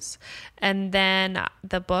Matthews. And then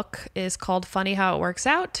the book is called Funny How It Works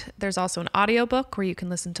Out. There's also an audiobook where you can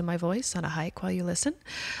listen to my voice on a hike while you listen.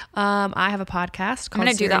 I have a podcast called I'm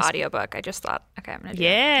going to do the audiobook. I just thought, okay, I'm going to do it.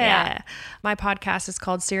 Yeah. My podcast is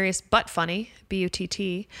called Serious But Funny,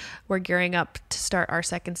 BUTT. We're gearing up to start our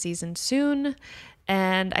second season soon.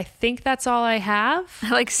 And I think that's all I have. I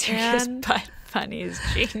like Serious But Funny is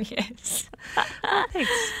genius.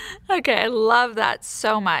 Thanks. Okay, I love that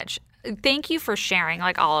so much. Thank you for sharing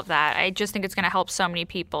like all of that. I just think it's going to help so many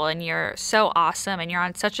people, and you're so awesome, and you're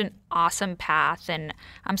on such an awesome path, and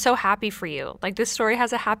I'm so happy for you. Like, this story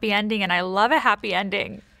has a happy ending, and I love a happy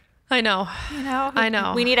ending. I know. I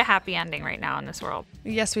know. We need a happy ending right now in this world.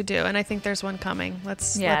 Yes, we do, and I think there's one coming.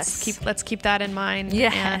 Let's keep that in mind.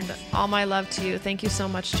 Yes. And all my love to you. Thank you so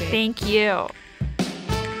much, Jade. Thank you.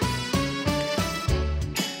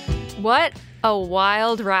 What a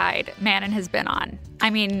wild ride Manon has been on. I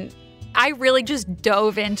mean, I really just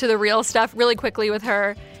dove into the real stuff really quickly with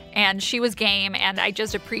her, and she was game, and I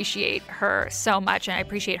just appreciate her so much, and I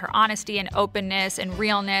appreciate her honesty and openness and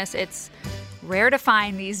realness. It's rare to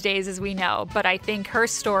find these days, as we know, but I think her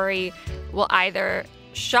story will either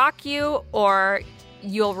shock you or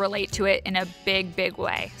you'll relate to it in a big, big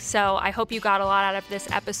way. So I hope you got a lot out of this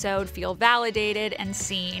episode, feel validated and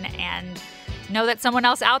seen, and know that someone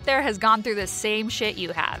else out there has gone through the same shit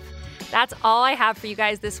you have. That's all I have for you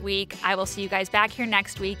guys this week. I will see you guys back here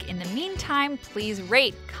next week. In the meantime, please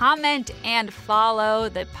rate, comment, and follow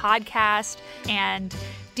the podcast, and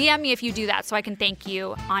DM me if you do that so I can thank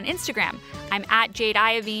you on Instagram. I'm at Jade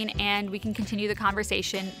Iovine, and we can continue the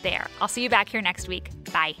conversation there. I'll see you back here next week.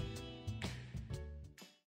 Bye.